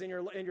Beyoncés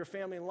in your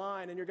family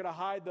line, and you're going to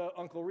hide the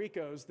Uncle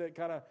Ricos that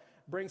kind of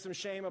bring some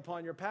shame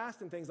upon your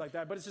past and things like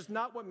that. But it's just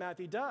not what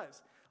Matthew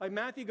does. Like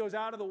Matthew goes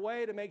out of the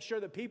way to make sure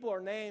that people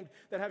are named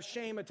that have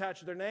shame attached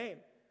to their name.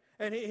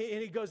 And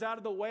he goes out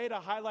of the way to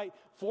highlight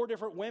 4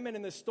 different women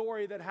in this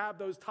story that have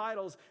those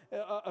titles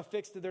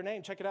affixed to their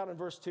name. Check it out in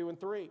verse 2 and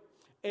 3.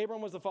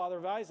 Abram was the father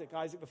of Isaac,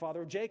 Isaac the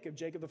father of Jacob,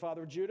 Jacob the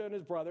father of Judah and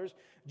his brothers.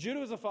 Judah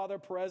was the father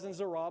of Perez and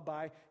Zerah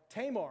by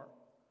Tamar.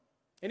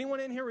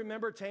 Anyone in here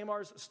remember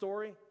Tamar's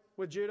story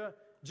with Judah?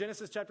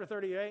 Genesis chapter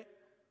 38.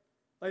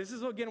 Like, this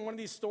is, again, one of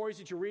these stories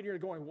that you read and you're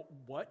going,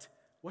 what?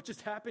 What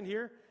just happened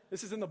here?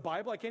 This is in the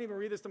Bible? I can't even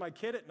read this to my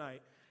kid at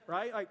night,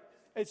 right? Like,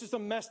 it's just a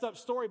messed up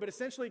story, but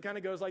essentially it kind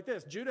of goes like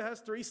this. Judah has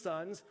 3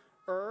 sons,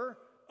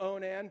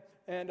 Onan,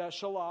 and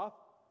Shelah.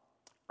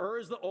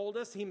 Is the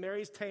oldest. He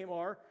marries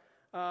Tamar.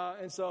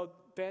 And so,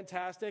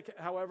 fantastic.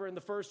 However, in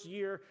the first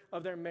year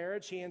of their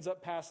marriage, he ends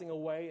up passing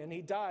away, and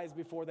he dies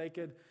before they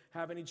could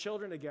have any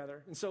children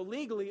together. And so,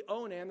 legally,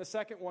 Onan, the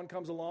second one,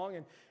 comes along,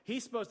 and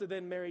he's supposed to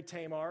then marry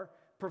Tamar,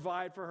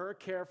 provide for her,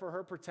 care for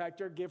her,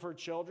 protect her, give her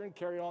children,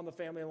 carry on the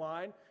family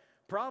line.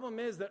 Problem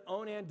is that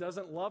Onan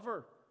doesn't love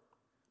her.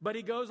 But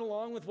he goes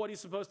along with what he's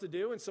supposed to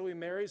do, and so he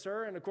marries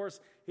her. And, of course,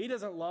 he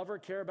doesn't love her,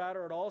 care about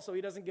her at all, so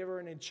he doesn't give her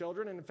any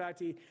children. And, in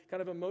fact, he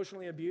kind of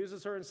emotionally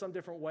abuses her in some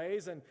different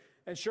ways. And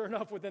sure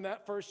enough, within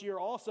that first year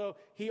also,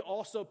 he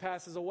also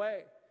passes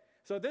away.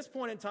 So at this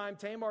point in time,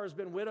 Tamar has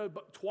been widowed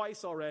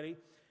twice already.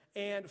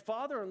 And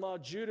father-in-law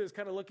Judah is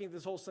kind of looking at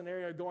this whole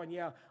scenario going,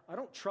 yeah, I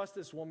don't trust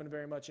this woman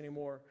very much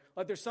anymore.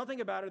 Like, there's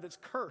something about her that's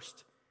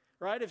cursed.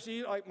 Right? If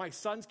she, like, my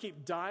sons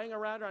keep dying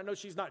around her, I know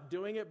she's not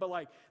doing it, but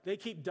like they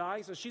keep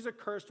dying, so she's a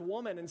cursed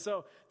woman. And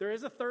so there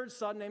is a third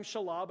son named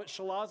Shelah, but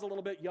Shalah's a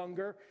little bit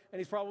younger, and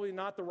he's probably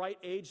not the right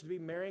age to be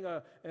marrying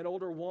an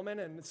older woman.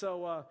 And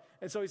so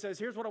he says,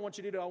 here's what I want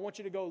you to do. I want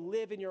you to go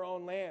live in your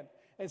own land.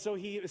 And so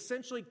he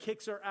essentially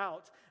kicks her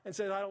out and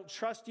says, I don't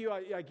trust you.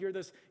 You're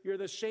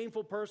this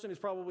shameful person who's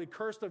probably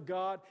cursed of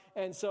God.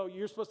 And so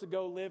you're supposed to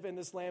go live in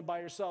this land by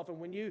yourself. And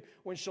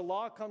when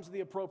Shelah comes to the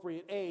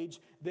appropriate age,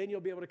 then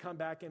you'll be able to come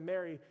back and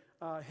marry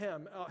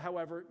him.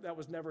 However, that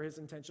was never his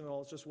intention at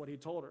all. It's just what he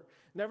told her.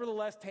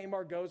 Nevertheless,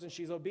 Tamar goes and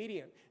she's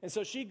obedient. And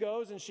so she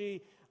goes and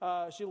she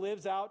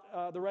lives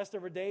out the rest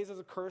of her days as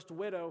a cursed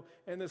widow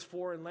in this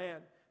foreign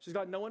land. She's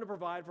got no one to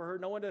provide for her,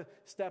 no one to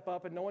step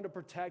up, and no one to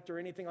protect or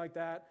anything like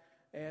that.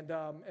 And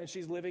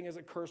she's living as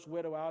a cursed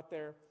widow out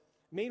there.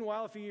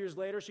 Meanwhile, a few years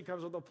later, she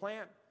comes with a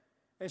plan.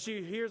 And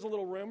she hears a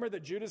little rumor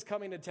that Judah's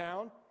coming to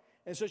town.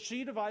 And so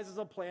she devises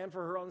a plan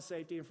for her own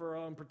safety and for her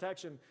own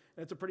protection.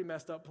 And it's a pretty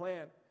messed up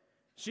plan.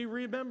 She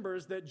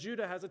remembers that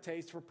Judah has a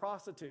taste for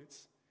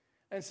prostitutes.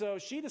 And so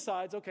she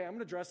decides, okay, I'm going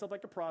to dress up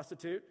like a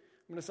prostitute.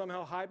 I'm going to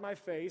somehow hide my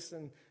face.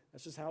 And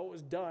that's just how it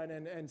was done.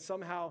 And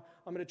somehow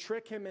I'm going to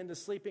trick him into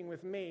sleeping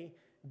with me,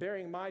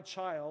 bearing my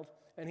child.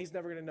 And he's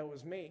never going to know it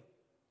was me.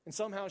 And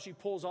somehow she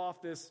pulls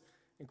off this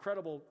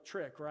incredible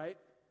trick, right?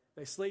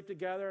 They sleep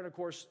together, and of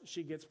course,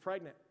 she gets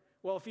pregnant.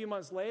 Well, a few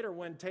months later,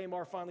 when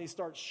Tamar finally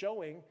starts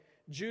showing,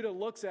 Judah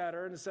looks at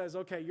her and says,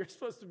 okay, you're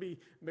supposed to be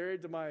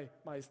married to my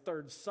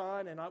third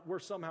son, and we're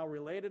somehow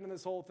related in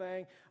this whole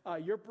thing.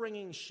 You're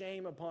bringing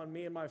shame upon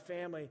me and my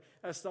family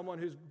as someone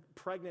who's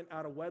pregnant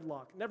out of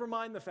wedlock. Never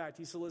mind the fact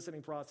he's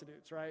soliciting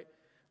prostitutes, right?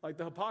 Like,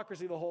 the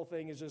hypocrisy of the whole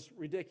thing is just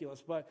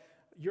ridiculous. But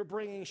you're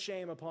bringing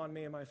shame upon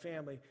me and my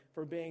family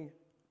for being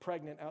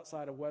pregnant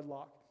outside of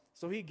wedlock.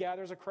 So he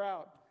gathers a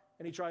crowd,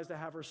 and he tries to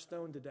have her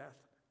stoned to death.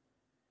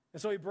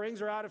 And so he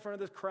brings her out in front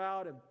of this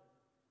crowd and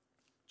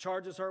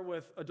charges her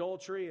with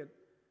adultery,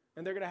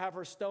 and they're going to have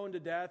her stoned to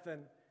death.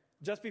 And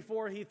just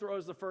before he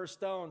throws the first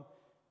stone,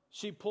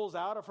 she pulls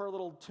out of her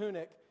little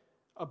tunic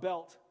a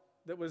belt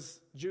that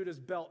was Judah's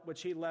belt,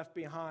 which he left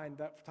behind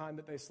that time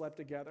that they slept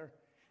together.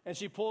 And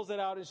she pulls it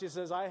out, and she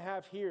says, I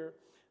have here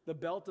the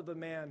belt of the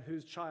man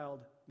whose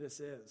child this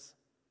is.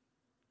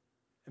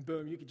 And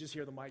boom, you could just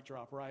hear the mic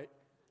drop, right?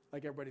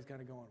 Like everybody's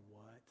kind of going,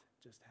 what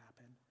just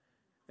happened?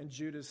 And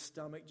Judah's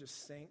stomach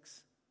just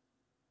sinks.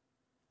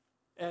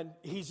 And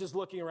he's just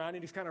looking around,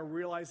 and he's kind of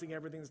realizing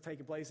everything that's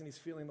taking place, and he's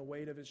feeling the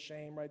weight of his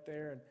shame right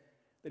there, and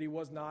that he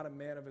was not a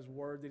man of his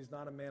word, that he's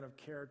not a man of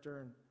character.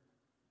 And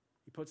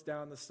he puts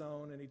down the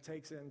stone, and he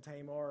takes in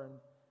Tamar, and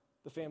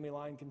the family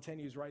line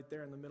continues right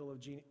there in the middle of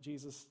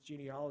Jesus'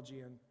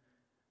 genealogy. And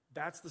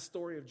that's the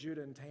story of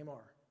Judah and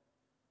Tamar.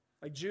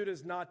 Like,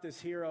 Judah's not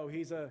this hero.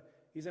 He's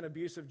an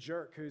abusive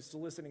jerk who's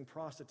soliciting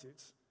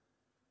prostitutes.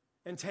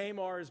 And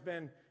Tamar has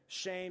been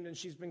shamed, and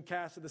she's been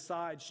cast to the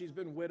side. She's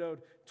been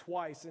widowed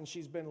twice, and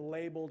she's been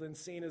labeled and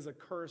seen as a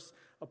curse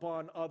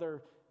upon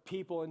other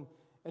people.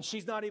 And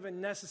she's not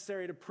even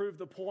necessary to prove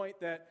the point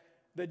that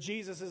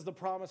Jesus is the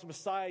promised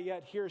Messiah,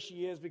 yet here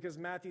she is, because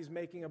Matthew's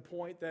making a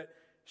point that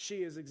she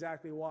is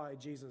exactly why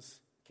Jesus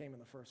came in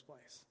the first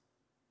place,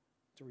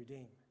 to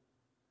redeem.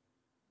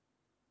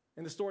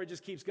 And the story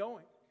just keeps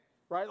going.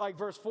 Right? Like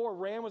verse 4,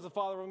 Ram was the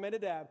father of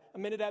Amminadab.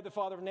 Amminadab the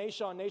father of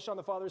Nahshon. Nahshon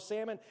the father of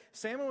Salmon.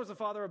 Salmon was the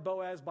father of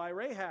Boaz by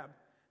Rahab.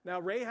 Now,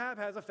 Rahab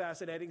has a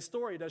fascinating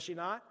story, does she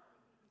not?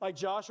 Like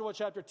Joshua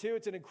chapter 2,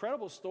 it's an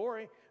incredible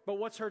story, but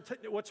what's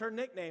her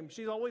nickname?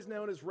 She's always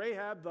known as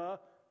Rahab the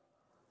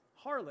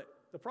harlot,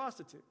 the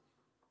prostitute.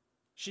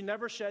 She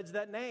never sheds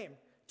that name.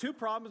 Two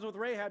problems with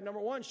Rahab. Number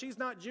one, she's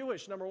not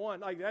Jewish, number one.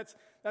 Like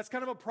that's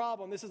kind of a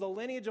problem. This is a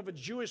lineage of a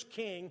Jewish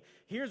king.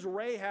 Here's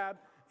Rahab,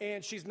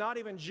 and she's not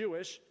even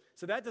Jewish,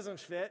 so that doesn't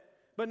fit.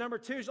 But number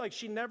two,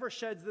 she never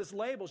sheds this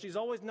label. She's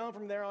always known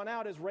from there on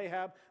out as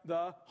Rahab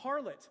the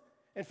harlot.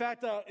 In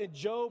fact, in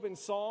Job and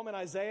Psalm and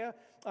Isaiah,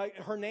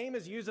 her name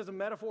is used as a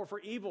metaphor for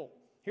evil.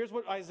 Here's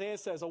what Isaiah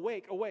says: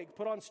 "Awake, awake,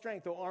 put on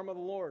strength, O arm of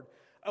the Lord.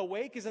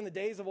 Awake as in the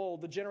days of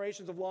old, the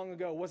generations of long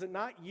ago. Was it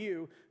not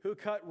you who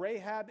cut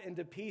Rahab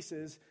into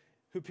pieces,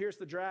 who pierced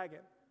the dragon?"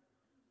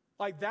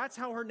 Like, that's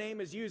how her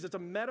name is used. It's a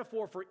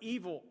metaphor for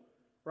evil,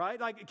 right?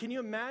 Like, can you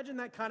imagine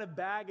that kind of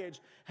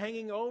baggage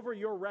hanging over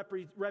your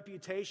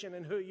reputation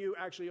and who you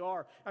actually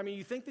are? I mean,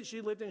 you think that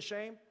she lived in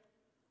shame?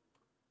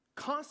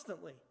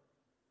 Constantly.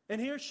 And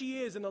here she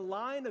is in the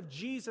line of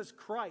Jesus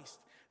Christ,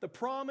 the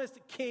promised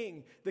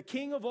king, the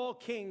king of all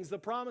kings, the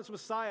promised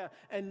Messiah.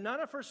 And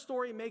none of her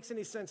story makes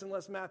any sense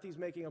unless Matthew's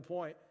making a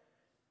point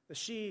that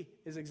she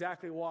is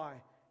exactly why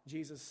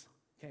Jesus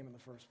came in the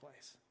first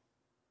place.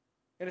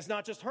 And it's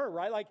not just her,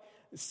 right? Like,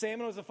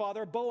 Salmon was the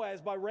father of Boaz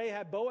by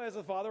Rahab. Boaz is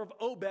the father of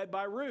Obed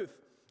by Ruth.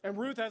 And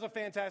Ruth has a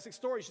fantastic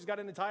story. She's got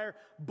an entire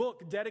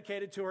book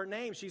dedicated to her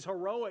name. She's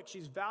heroic.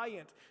 She's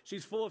valiant.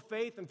 She's full of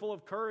faith and full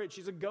of courage.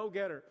 She's a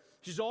go-getter.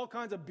 She's all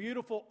kinds of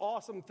beautiful,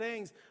 awesome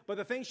things. But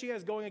the thing she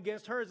has going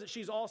against her is that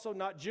she's also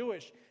not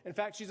Jewish. In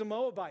fact, she's a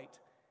Moabite.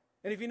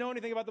 And if you know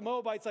anything about the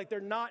Moabites, like, they're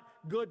not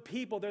good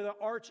people. They're the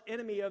arch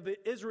enemy of the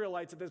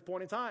Israelites at this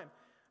point in time.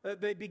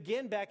 They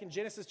begin back in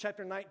Genesis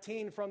chapter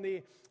 19 from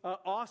the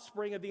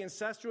offspring of the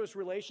incestuous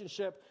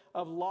relationship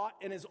of Lot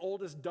and his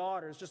oldest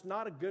daughter. It's just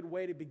not a good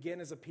way to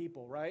begin as a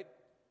people, right?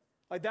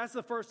 Like, that's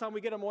the first time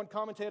we get them. One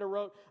commentator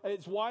wrote,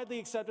 it's widely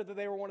accepted that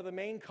they were one of the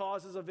main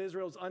causes of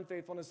Israel's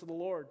unfaithfulness to the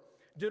Lord.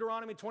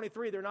 Deuteronomy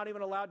 23, they're not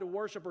even allowed to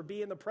worship or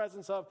be in the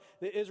presence of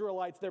the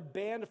Israelites. They're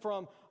banned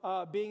from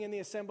being in the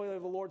assembly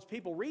of the Lord's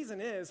people. Reason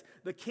is,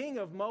 the king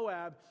of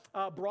Moab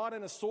brought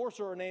in a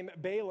sorcerer named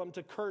Balaam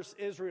to curse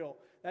Israel.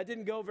 That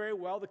didn't go very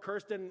well. The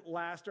curse didn't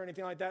last or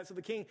anything like that. So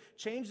the king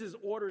changed his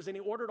orders, and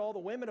he ordered all the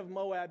women of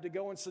Moab to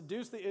go and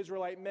seduce the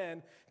Israelite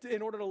men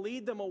in order to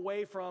lead them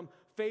away from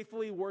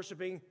faithfully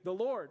worshiping the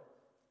Lord.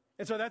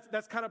 And so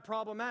that's kind of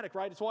problematic,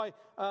 right? It's why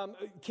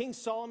King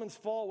Solomon's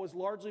fall was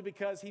largely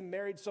because he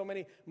married so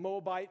many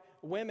Moabite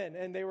women,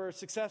 and they were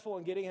successful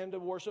in getting him to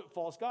worship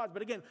false gods.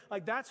 But again,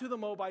 like, that's who the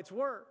Moabites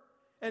were,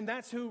 and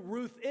that's who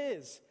Ruth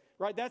is.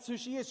 Right, that's who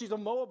she is. She's a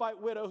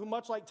Moabite widow who,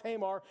 much like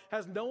Tamar,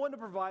 has no one to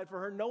provide for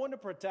her, no one to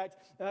protect,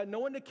 no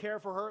one to care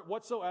for her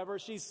whatsoever.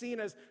 She's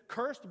seen as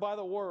cursed by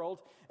the world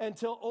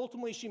until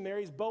ultimately she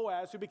marries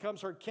Boaz, who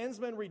becomes her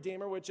kinsman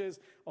redeemer, which is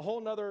a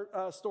whole other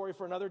story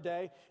for another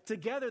day.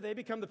 Together, they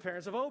become the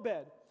parents of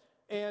Obed.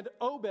 And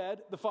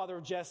Obed, the father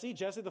of Jesse,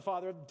 Jesse the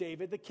father of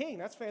David the king.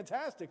 That's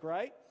fantastic,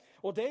 right?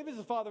 Well, David is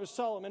the father of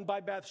Solomon by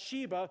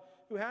Bathsheba,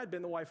 who had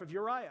been the wife of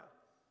Uriah.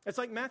 It's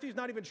like Matthew's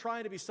not even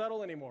trying to be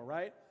subtle anymore,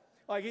 right?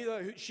 Like,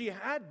 she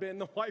had been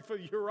the wife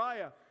of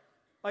Uriah.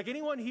 Like,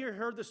 anyone here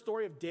heard the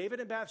story of David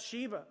and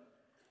Bathsheba?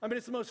 I mean,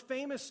 it's the most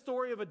famous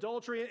story of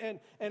adultery and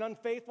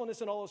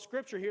unfaithfulness in all of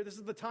Scripture here. This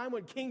is the time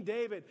when King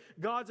David,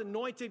 God's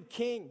anointed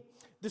king,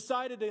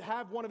 decided to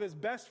have one of his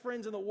best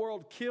friends in the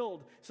world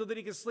killed so that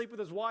he could sleep with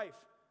his wife.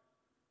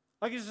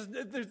 Like,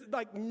 there's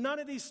none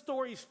of these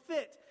stories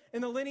fit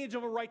in the lineage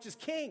of a righteous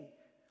king.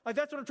 Like,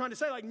 that's what I'm trying to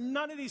say. Like,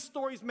 none of these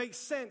stories make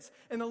sense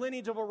in the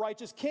lineage of a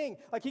righteous king.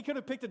 Like, he could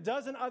have picked a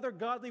dozen other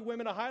godly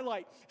women to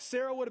highlight.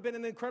 Sarah would have been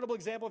an incredible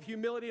example of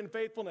humility and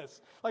faithfulness.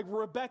 Like,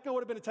 Rebecca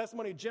would have been a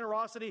testimony of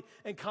generosity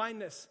and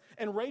kindness.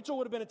 And Rachel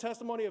would have been a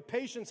testimony of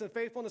patience and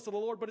faithfulness to the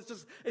Lord. But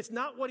it's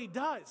not what he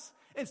does.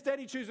 Instead,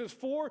 he chooses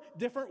 4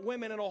 different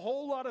women and a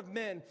whole lot of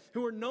men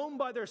who are known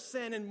by their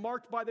sin and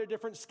marked by their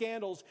different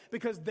scandals,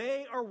 because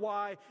they are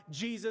why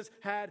Jesus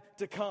had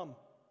to come.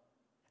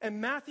 And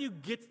Matthew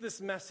gets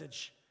this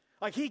message.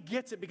 Like, he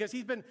gets it because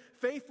he's been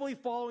faithfully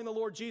following the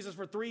Lord Jesus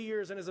for 3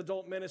 years in his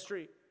adult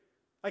ministry.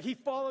 Like, he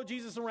followed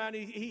Jesus around.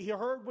 He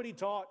heard what he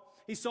taught.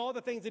 He saw the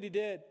things that he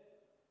did.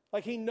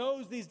 Like, he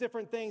knows these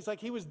different things.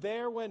 Like, he was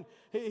there when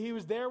he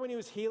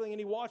was healing, and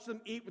he watched them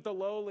eat with the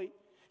lowly.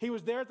 He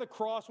was there at the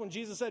cross when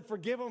Jesus said,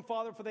 "Forgive them,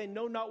 Father, for they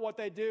know not what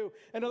they do."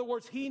 In other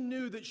words, he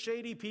knew that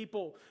shady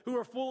people who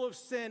are full of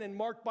sin and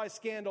marked by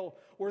scandal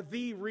were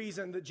the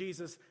reason that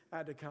Jesus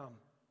had to come.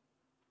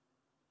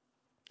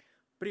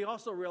 But he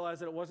also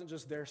realized that it wasn't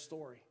just their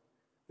story,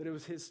 that it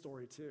was his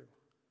story too.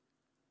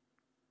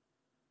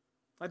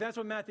 Like, that's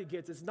what Matthew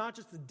gets. It's not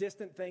just a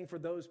distant thing for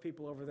those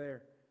people over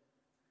there.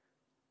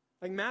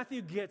 Like,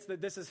 Matthew gets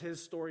that this is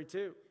his story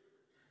too.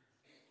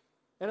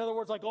 In other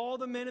words, like, all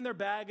the men in their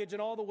baggage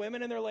and all the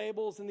women in their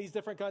labels and these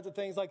different kinds of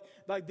things,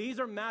 like these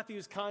are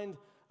Matthew's kind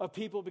of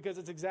people, because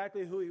it's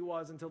exactly who he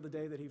was until the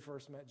day that he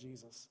first met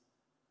Jesus.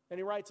 And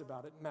he writes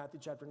about it in Matthew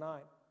chapter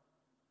 9.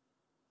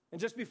 And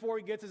just before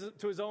he gets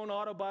to his own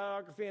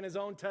autobiography and his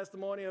own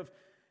testimony of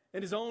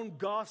In his own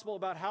gospel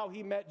about how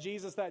he met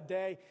Jesus that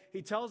day,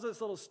 he tells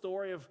this little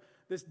story of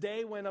this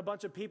day when a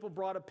bunch of people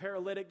brought a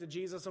paralytic to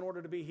Jesus in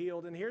order to be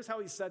healed. And here's how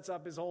he sets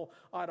up his whole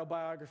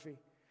autobiography.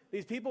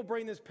 These people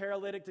bring this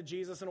paralytic to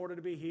Jesus in order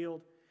to be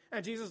healed.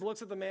 And Jesus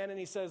looks at the man and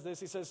he says this.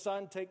 He says,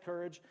 "Son, take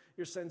courage.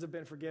 Your sins have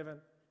been forgiven."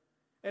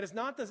 And it's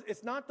not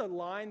the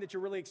line that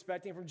you're really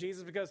expecting from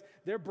Jesus, because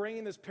they're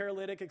bringing this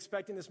paralytic,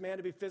 expecting this man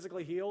to be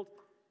physically healed.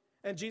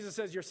 And Jesus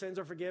says, "Your sins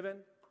are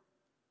forgiven."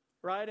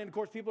 Right? And of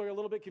course, people are a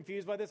little bit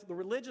confused by this. The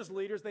religious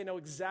leaders, they know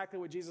exactly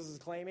what Jesus is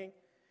claiming.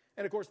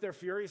 And of course, they're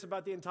furious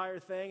about the entire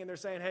thing. And they're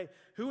saying, "Hey,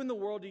 who in the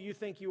world do you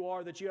think you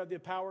are that you have the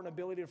power and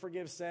ability to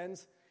forgive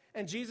sins?"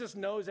 And Jesus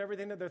knows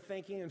everything that they're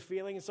thinking and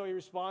feeling. And so he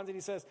responds and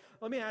he says,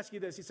 "Let me ask you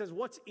this." He says,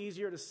 "What's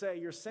easier to say,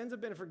 your sins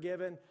have been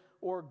forgiven,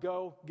 or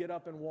go, get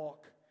up and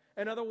walk?"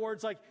 In other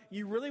words, like,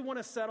 you really want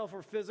to settle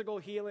for physical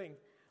healing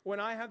when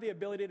I have the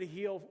ability to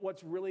heal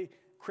what's really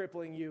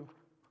crippling you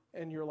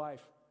in your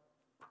life?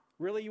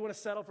 Really, you want to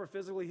settle for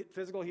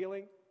physical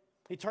healing?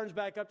 He turns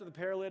back up to the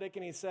paralytic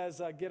and he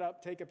says, "Get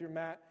up, take up your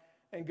mat,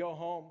 and go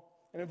home."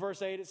 And in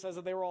verse 8, it says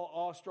that they were all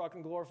awestruck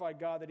and glorified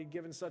God that he'd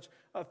given such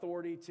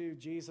authority to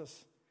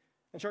Jesus.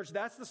 And church,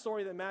 that's the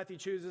story that Matthew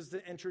chooses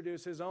to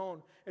introduce his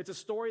own. It's a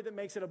story that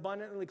makes it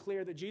abundantly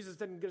clear that Jesus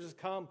didn't just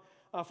come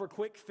for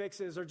quick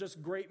fixes or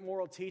just great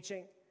moral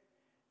teaching,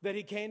 that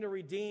he came to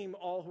redeem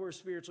all who are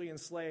spiritually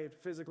enslaved,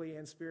 physically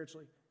and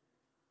spiritually.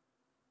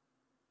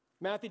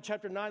 Matthew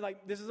chapter 9,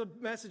 this is a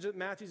message that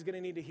Matthew's going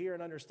to need to hear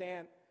and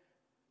understand,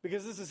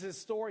 because this is his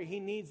story. He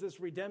needs this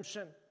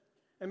redemption.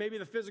 And maybe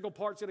the physical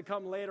part's going to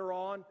come later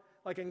on,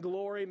 like in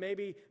glory.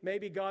 Maybe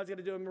God's going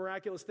to do a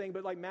miraculous thing,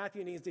 but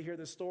Matthew needs to hear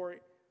this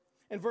story.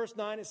 In verse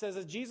 9, it says,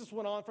 as Jesus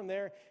went on from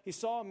there, he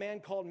saw a man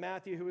called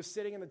Matthew who was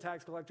sitting in the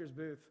tax collector's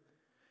booth.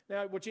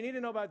 Now, what you need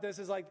to know about this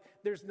is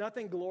there's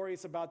nothing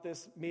glorious about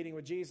this meeting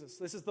with Jesus.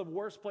 This is the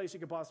worst place you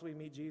could possibly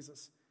meet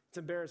Jesus. It's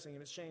embarrassing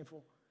and it's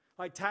shameful.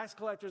 Tax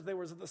collectors, they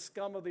were the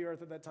scum of the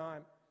earth at that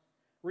time.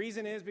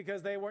 Reason is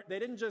because they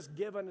didn't just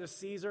give unto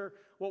Caesar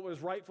what was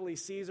rightfully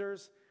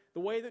Caesar's. The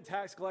way that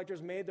tax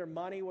collectors made their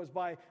money was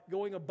by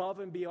going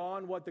above and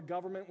beyond what the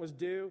government was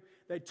due.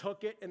 They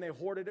took it and they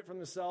hoarded it for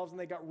themselves, and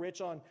they got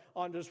rich on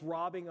just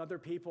robbing other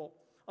people.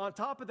 On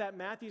top of that,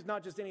 Matthew's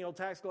not just any old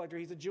tax collector.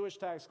 He's a Jewish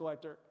tax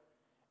collector,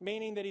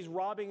 meaning that he's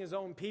robbing his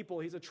own people.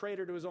 He's a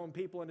traitor to his own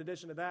people in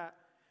addition to that.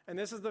 And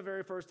this is the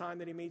very first time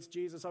that he meets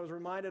Jesus. I was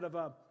reminded of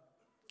a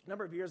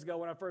number of years ago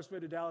when I first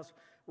moved to Dallas,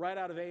 right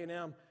out of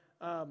A&M.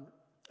 I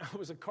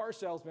was a car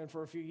salesman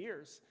for a few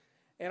years.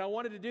 And I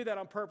wanted to do that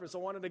on purpose. I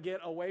wanted to get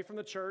away from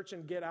the church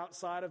and get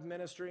outside of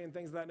ministry and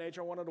things of that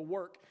nature. I wanted to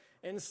work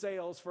in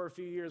sales for a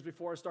few years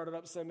before I started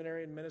up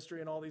seminary and ministry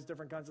and all these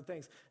different kinds of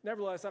things.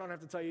 Nevertheless, I don't have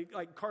to tell you,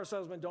 car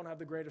salesmen don't have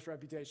the greatest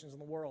reputations in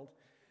the world.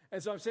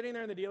 And so I'm sitting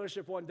there in the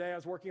dealership one day. I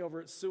was working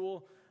over at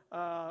Sewell,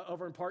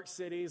 over in Park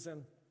Cities,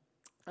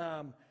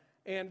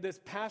 and this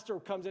pastor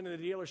comes into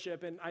the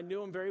dealership, and I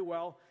knew him very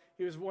well.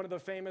 He was one of the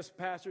famous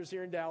pastors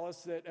here in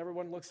Dallas that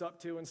everyone looks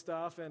up to and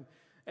stuff.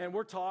 And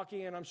we're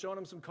talking, and I'm showing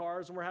him some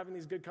cars, and we're having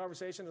these good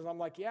conversations. And I'm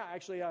like, yeah,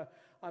 actually,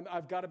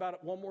 I've got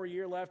about one more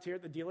year left here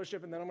at the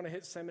dealership, and then I'm going to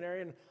hit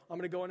seminary, and I'm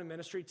going to go into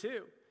ministry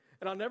too.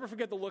 And I'll never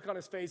forget the look on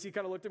his face. He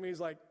kind of looked at me. He's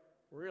like,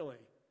 really?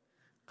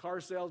 Car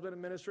salesman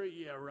in ministry?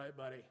 Yeah, right,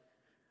 buddy.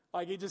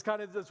 He just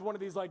kind of, just one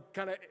of these,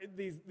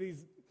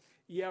 these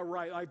yeah,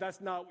 right.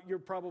 That's not, you're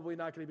probably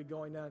not going to be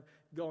going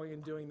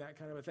and doing that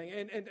kind of a thing.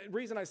 And the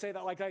reason I say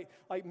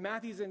that,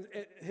 Matthew's in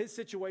his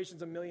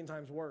situation's a million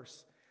times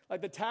worse.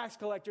 The tax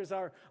collectors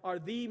are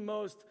the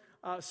most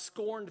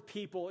scorned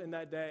people in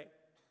that day.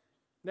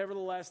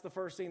 Nevertheless, the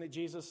first thing that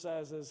Jesus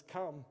says is,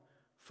 come,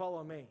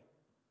 follow me.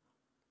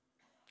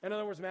 In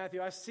other words,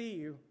 Matthew, I see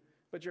you,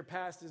 but your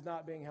past is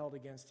not being held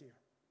against you.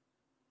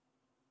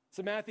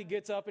 So Matthew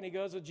gets up and he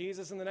goes with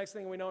Jesus, and the next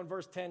thing we know in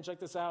verse 10, check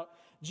this out.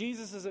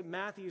 Jesus is at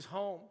Matthew's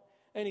home,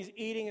 and he's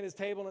eating at his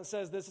table, and it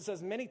says this. It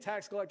says, many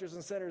tax collectors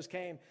and sinners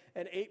came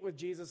and ate with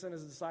Jesus and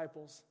his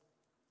disciples.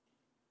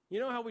 You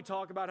know how we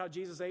talk about how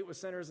Jesus ate with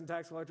sinners and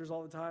tax collectors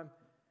all the time?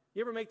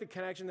 You ever make the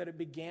connection that it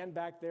began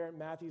back there at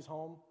Matthew's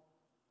home?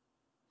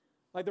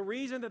 The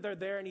reason that they're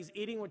there and he's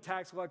eating with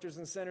tax collectors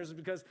and sinners is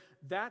because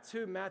that's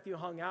who Matthew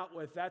hung out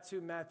with. That's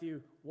who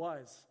Matthew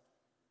was.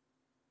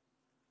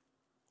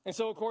 And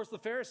so, of course, the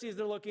Pharisees,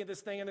 they're looking at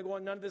this thing and they're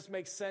going, none of this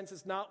makes sense.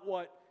 It's not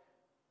what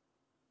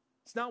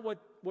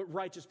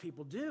righteous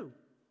people do.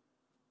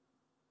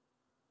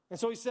 And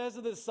so he says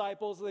to the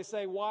disciples, they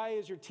say, why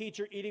is your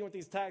teacher eating with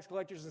these tax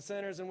collectors and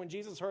sinners? And when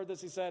Jesus heard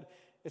this, he said,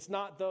 it's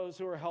not those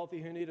who are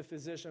healthy who need a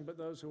physician, but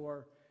those who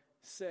are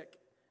sick.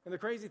 And the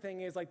crazy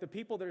thing is, the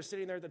people that are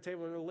sitting there at the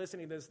table that are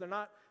listening to this, they're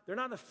not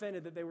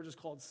offended that they were just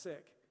called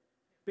sick.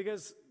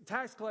 Because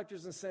tax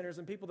collectors and sinners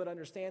and people that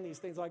understand these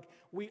things,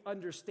 we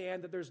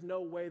understand that there's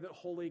no way that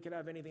holy can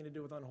have anything to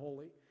do with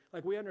unholy.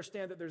 We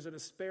understand that there's a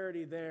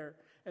disparity there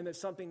and that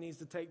something needs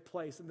to take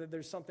place and that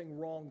there's something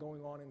wrong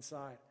going on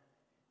inside.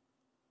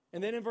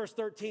 And then in verse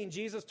 13,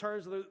 Jesus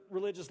turns to the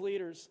religious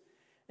leaders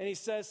and he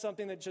says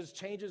something that just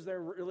changes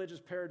their religious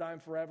paradigm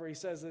forever. He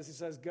says this, he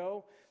says,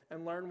 go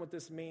and learn what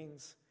this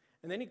means.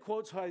 And then he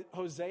quotes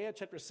Hosea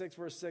chapter 6,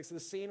 verse 6, the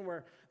scene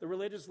where the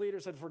religious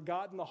leaders had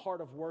forgotten the heart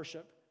of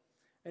worship.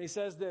 And he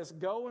says this,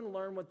 "Go and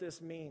learn what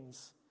this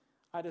means.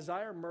 I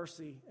desire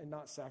mercy and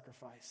not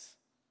sacrifice."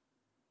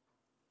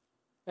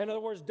 In other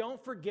words,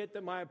 don't forget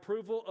that my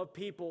approval of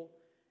people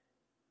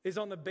is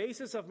on the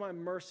basis of my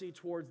mercy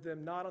towards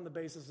them, not on the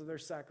basis of their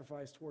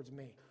sacrifice towards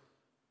me.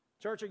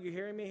 Church, are you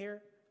hearing me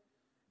here?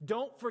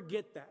 Don't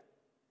forget that.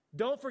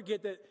 Don't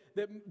forget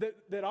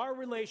that our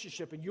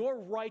relationship and your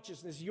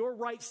righteousness, your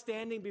right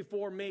standing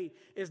before me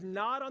is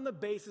not on the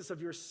basis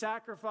of your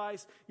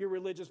sacrifice, your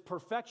religious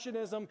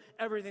perfectionism,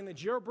 everything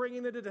that you're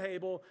bringing to the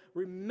table.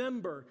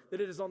 Remember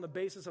that it is on the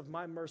basis of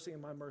my mercy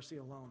and my mercy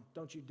alone.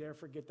 Don't you dare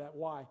forget that.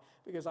 Why?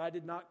 Because I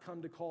did not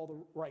come to call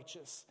the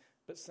righteous,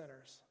 but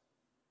sinners.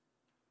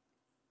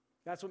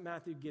 That's what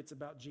Matthew gets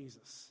about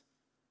Jesus.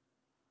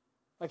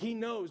 Like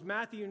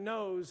Matthew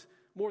knows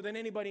more than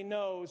anybody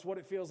knows what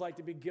it feels like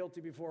to be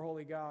guilty before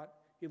holy God.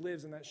 He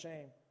lives in that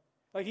shame.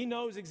 Like he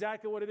knows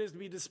exactly what it is to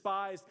be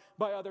despised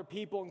by other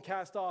people and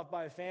cast off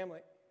by a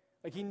family.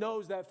 Like he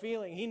knows that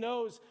feeling. He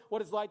knows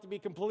what it's like to be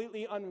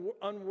completely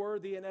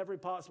unworthy in every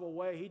possible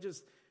way. He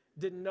just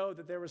didn't know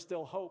that there was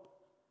still hope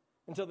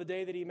until the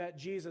day that he met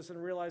Jesus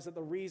and realized that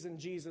the reason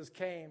Jesus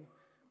came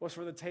was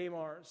for the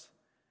Tamars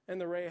and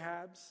the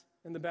Rahabs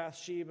and the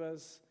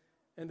Bathshebas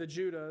and the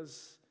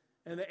Judas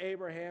and the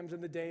Abrahams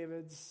and the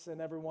Davids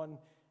and everyone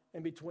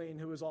in between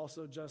who is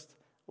also just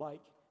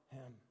like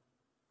him.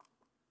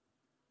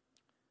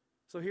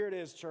 So here it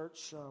is,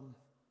 church.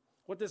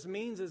 What this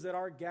means is that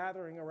our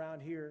gathering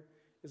around here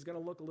is going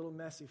to look a little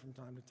messy from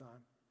time to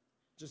time.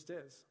 It just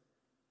is.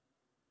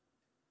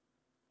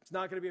 It's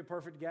not going to be a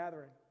perfect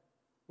gathering.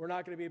 We're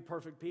not going to be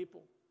perfect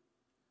people.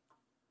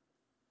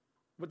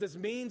 What this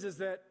means is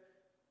that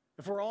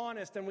if we're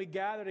honest and we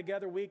gather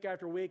together week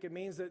after week, it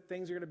means that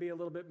things are going to be a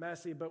little bit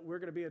messy, but we're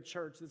going to be a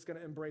church that's going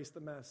to embrace the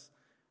mess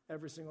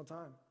every single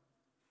time.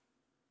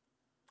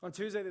 On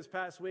Tuesday this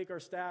past week, our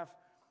staff,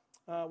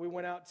 we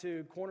went out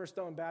to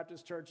Cornerstone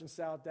Baptist Church in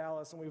South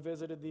Dallas, and we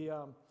visited the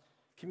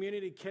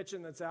community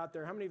kitchen that's out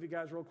there. How many of you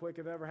guys, real quick,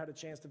 have ever had a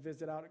chance to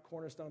visit out at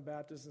Cornerstone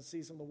Baptist and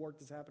see some of the work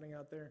that's happening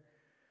out there?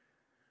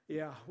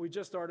 Yeah, we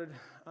just started.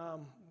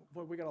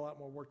 We got a lot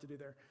more work to do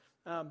there.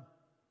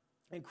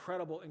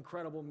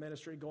 Incredible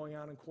ministry going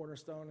on in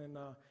Cornerstone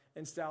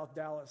in South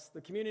Dallas.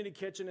 The community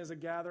kitchen is a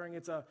gathering.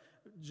 It's a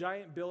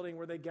giant building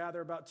where they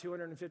gather about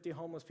 250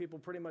 homeless people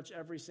pretty much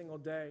every single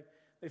day.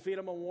 They feed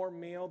them a warm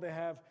meal. They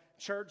have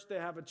church. They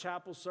have a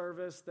chapel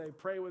service. They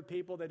pray with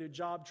people. They do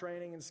job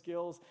training and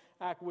skills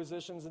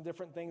acquisitions and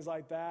different things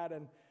like that.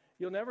 And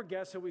you'll never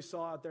guess who we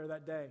saw out there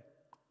that day.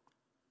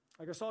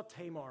 Like I saw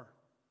Tamar.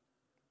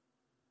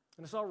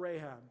 And I saw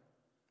Rahab.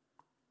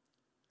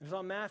 And I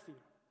saw Matthew.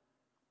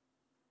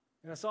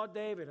 And I saw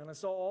David, and I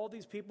saw all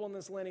these people in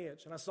this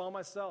lineage, and I saw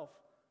myself.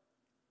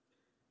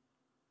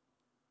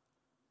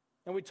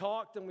 And we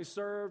talked, and we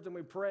served, and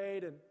we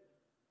prayed, and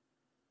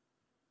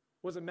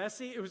was it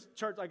messy? It was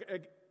church,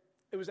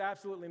 it was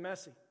absolutely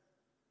messy.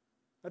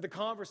 Like the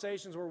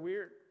conversations were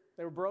weird.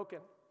 They were broken.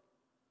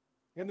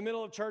 In the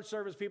middle of church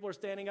service, people are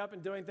standing up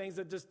and doing things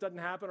that just doesn't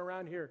happen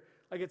around here.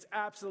 Like it's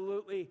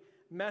absolutely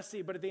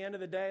messy, but at the end of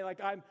the day,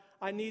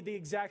 I need the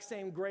exact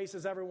same grace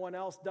as everyone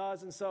else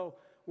does, and so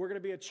we're going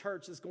to be a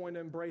church that's going to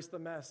embrace the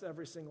mess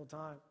every single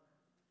time.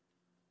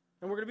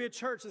 And we're going to be a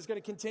church that's going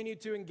to continue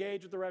to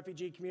engage with the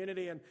refugee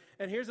community. And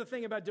here's the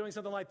thing about doing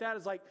something like that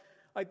is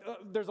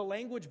there's a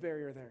language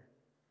barrier there.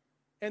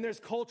 And there's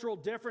cultural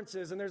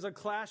differences, and there's a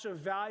clash of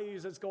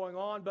values that's going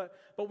on, but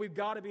we've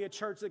got to be a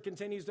church that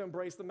continues to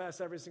embrace the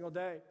mess every single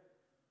day.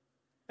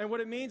 And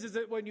what it means is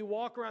that when you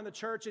walk around the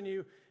church and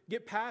you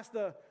get past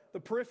the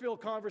peripheral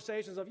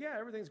conversations of, yeah,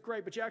 everything's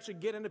great, but you actually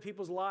get into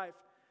people's life,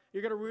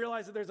 you're going to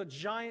realize that there's a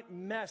giant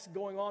mess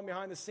going on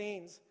behind the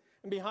scenes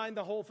and behind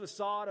the whole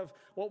facade of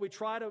what we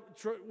try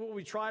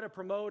to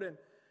promote. And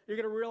you're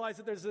going to realize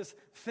that there's this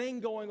thing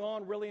going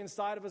on really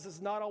inside of us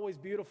that's not always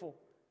beautiful.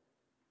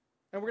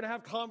 And we're going to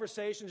have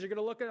conversations. You're going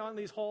to look on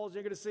these halls, and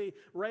you're going to see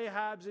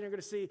Rahabs, and you're going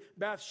to see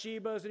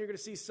Bathshebas, and you're going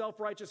to see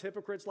self-righteous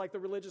hypocrites like the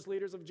religious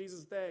leaders of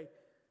Jesus' day.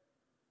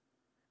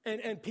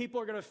 And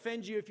people are going to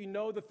offend you if you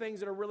know the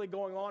things that are really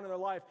going on in their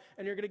life.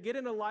 And you're going to get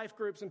into life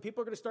groups, and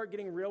people are going to start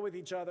getting real with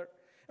each other.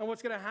 And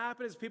what's going to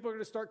happen is people are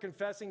going to start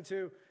confessing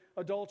to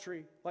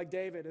adultery like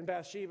David and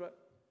Bathsheba.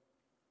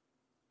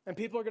 And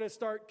people are going to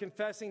start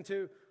confessing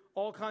to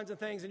all kinds of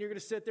things. And you're going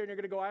to sit there and you're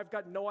going to go, I've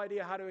got no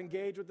idea how to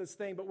engage with this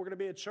thing, but we're going to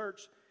be a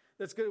church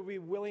that's going to be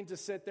willing to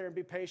sit there and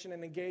be patient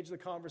and engage the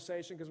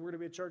conversation because we're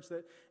going to be a church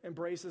that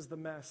embraces the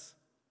mess.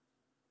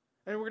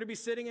 And we're going to be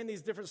sitting in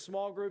these different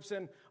small groups,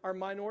 and our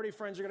minority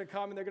friends are going to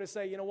come and they're going to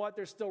say, you know what,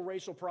 there's still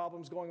racial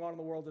problems going on in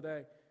the world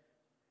today.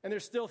 And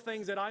there's still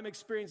things that I'm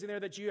experiencing there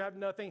that you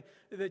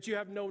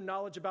have no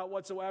knowledge about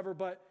whatsoever,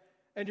 but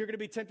And you're going to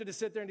be tempted to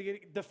sit there and to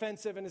get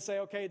defensive and to say,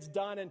 okay, it's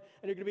done. And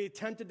you're going to be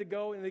tempted to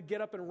go and to get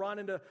up and run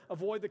and to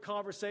avoid the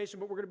conversation.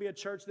 But we're going to be a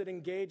church that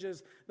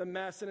engages the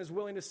mess and is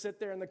willing to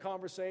sit there in the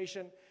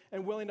conversation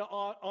and willing to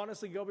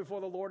honestly go before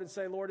the Lord and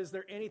say, Lord, is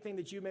there anything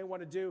that you may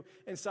want to do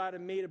inside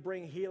of me to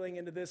bring healing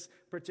into this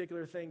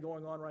particular thing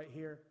going on right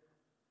here?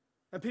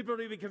 And people are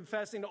going to be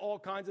confessing to all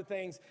kinds of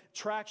things,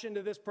 attraction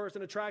to this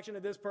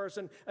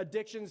person,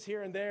 addictions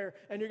here and there,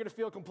 and you're going to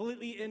feel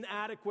completely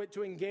inadequate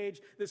to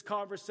engage this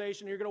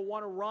conversation. You're going to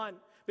want to run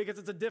because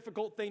it's a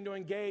difficult thing to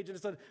engage,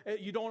 and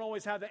you don't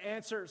always have the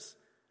answers.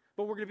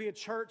 But we're going to be a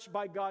church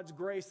by God's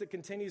grace that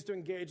continues to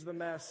engage the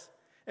mess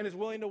and is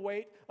willing to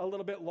wait a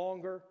little bit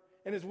longer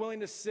and is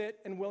willing to sit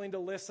and willing to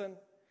listen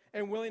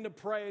and willing to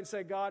pray and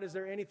say, God, is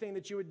there anything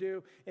that you would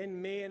do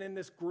in me and in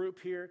this group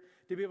here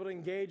to be able to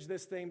engage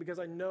this thing? Because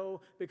I know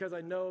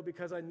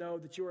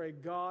that you are a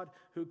God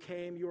who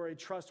came. You are a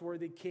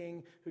trustworthy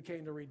King who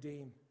came to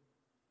redeem.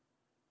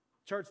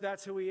 Church,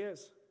 that's who he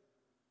is.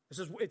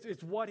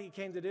 It's what he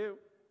came to do.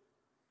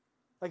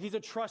 Like, he's a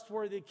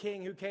trustworthy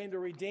King who came to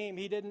redeem.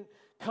 He didn't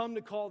come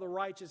to call the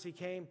righteous. He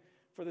came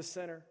for the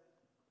sinner.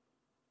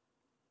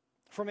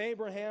 From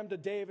Abraham to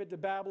David to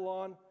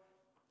Babylon,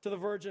 to the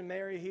Virgin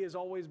Mary, he has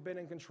always been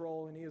in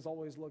control, and he is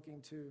always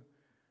looking to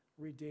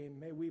redeem.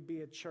 May we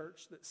be a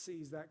church that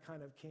sees that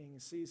kind of King,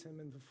 sees him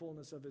in the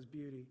fullness of his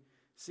beauty,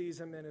 sees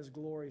him in his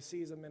glory,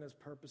 sees him in his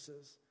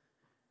purposes,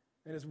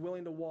 and is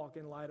willing to walk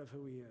in light of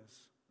who he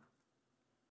is.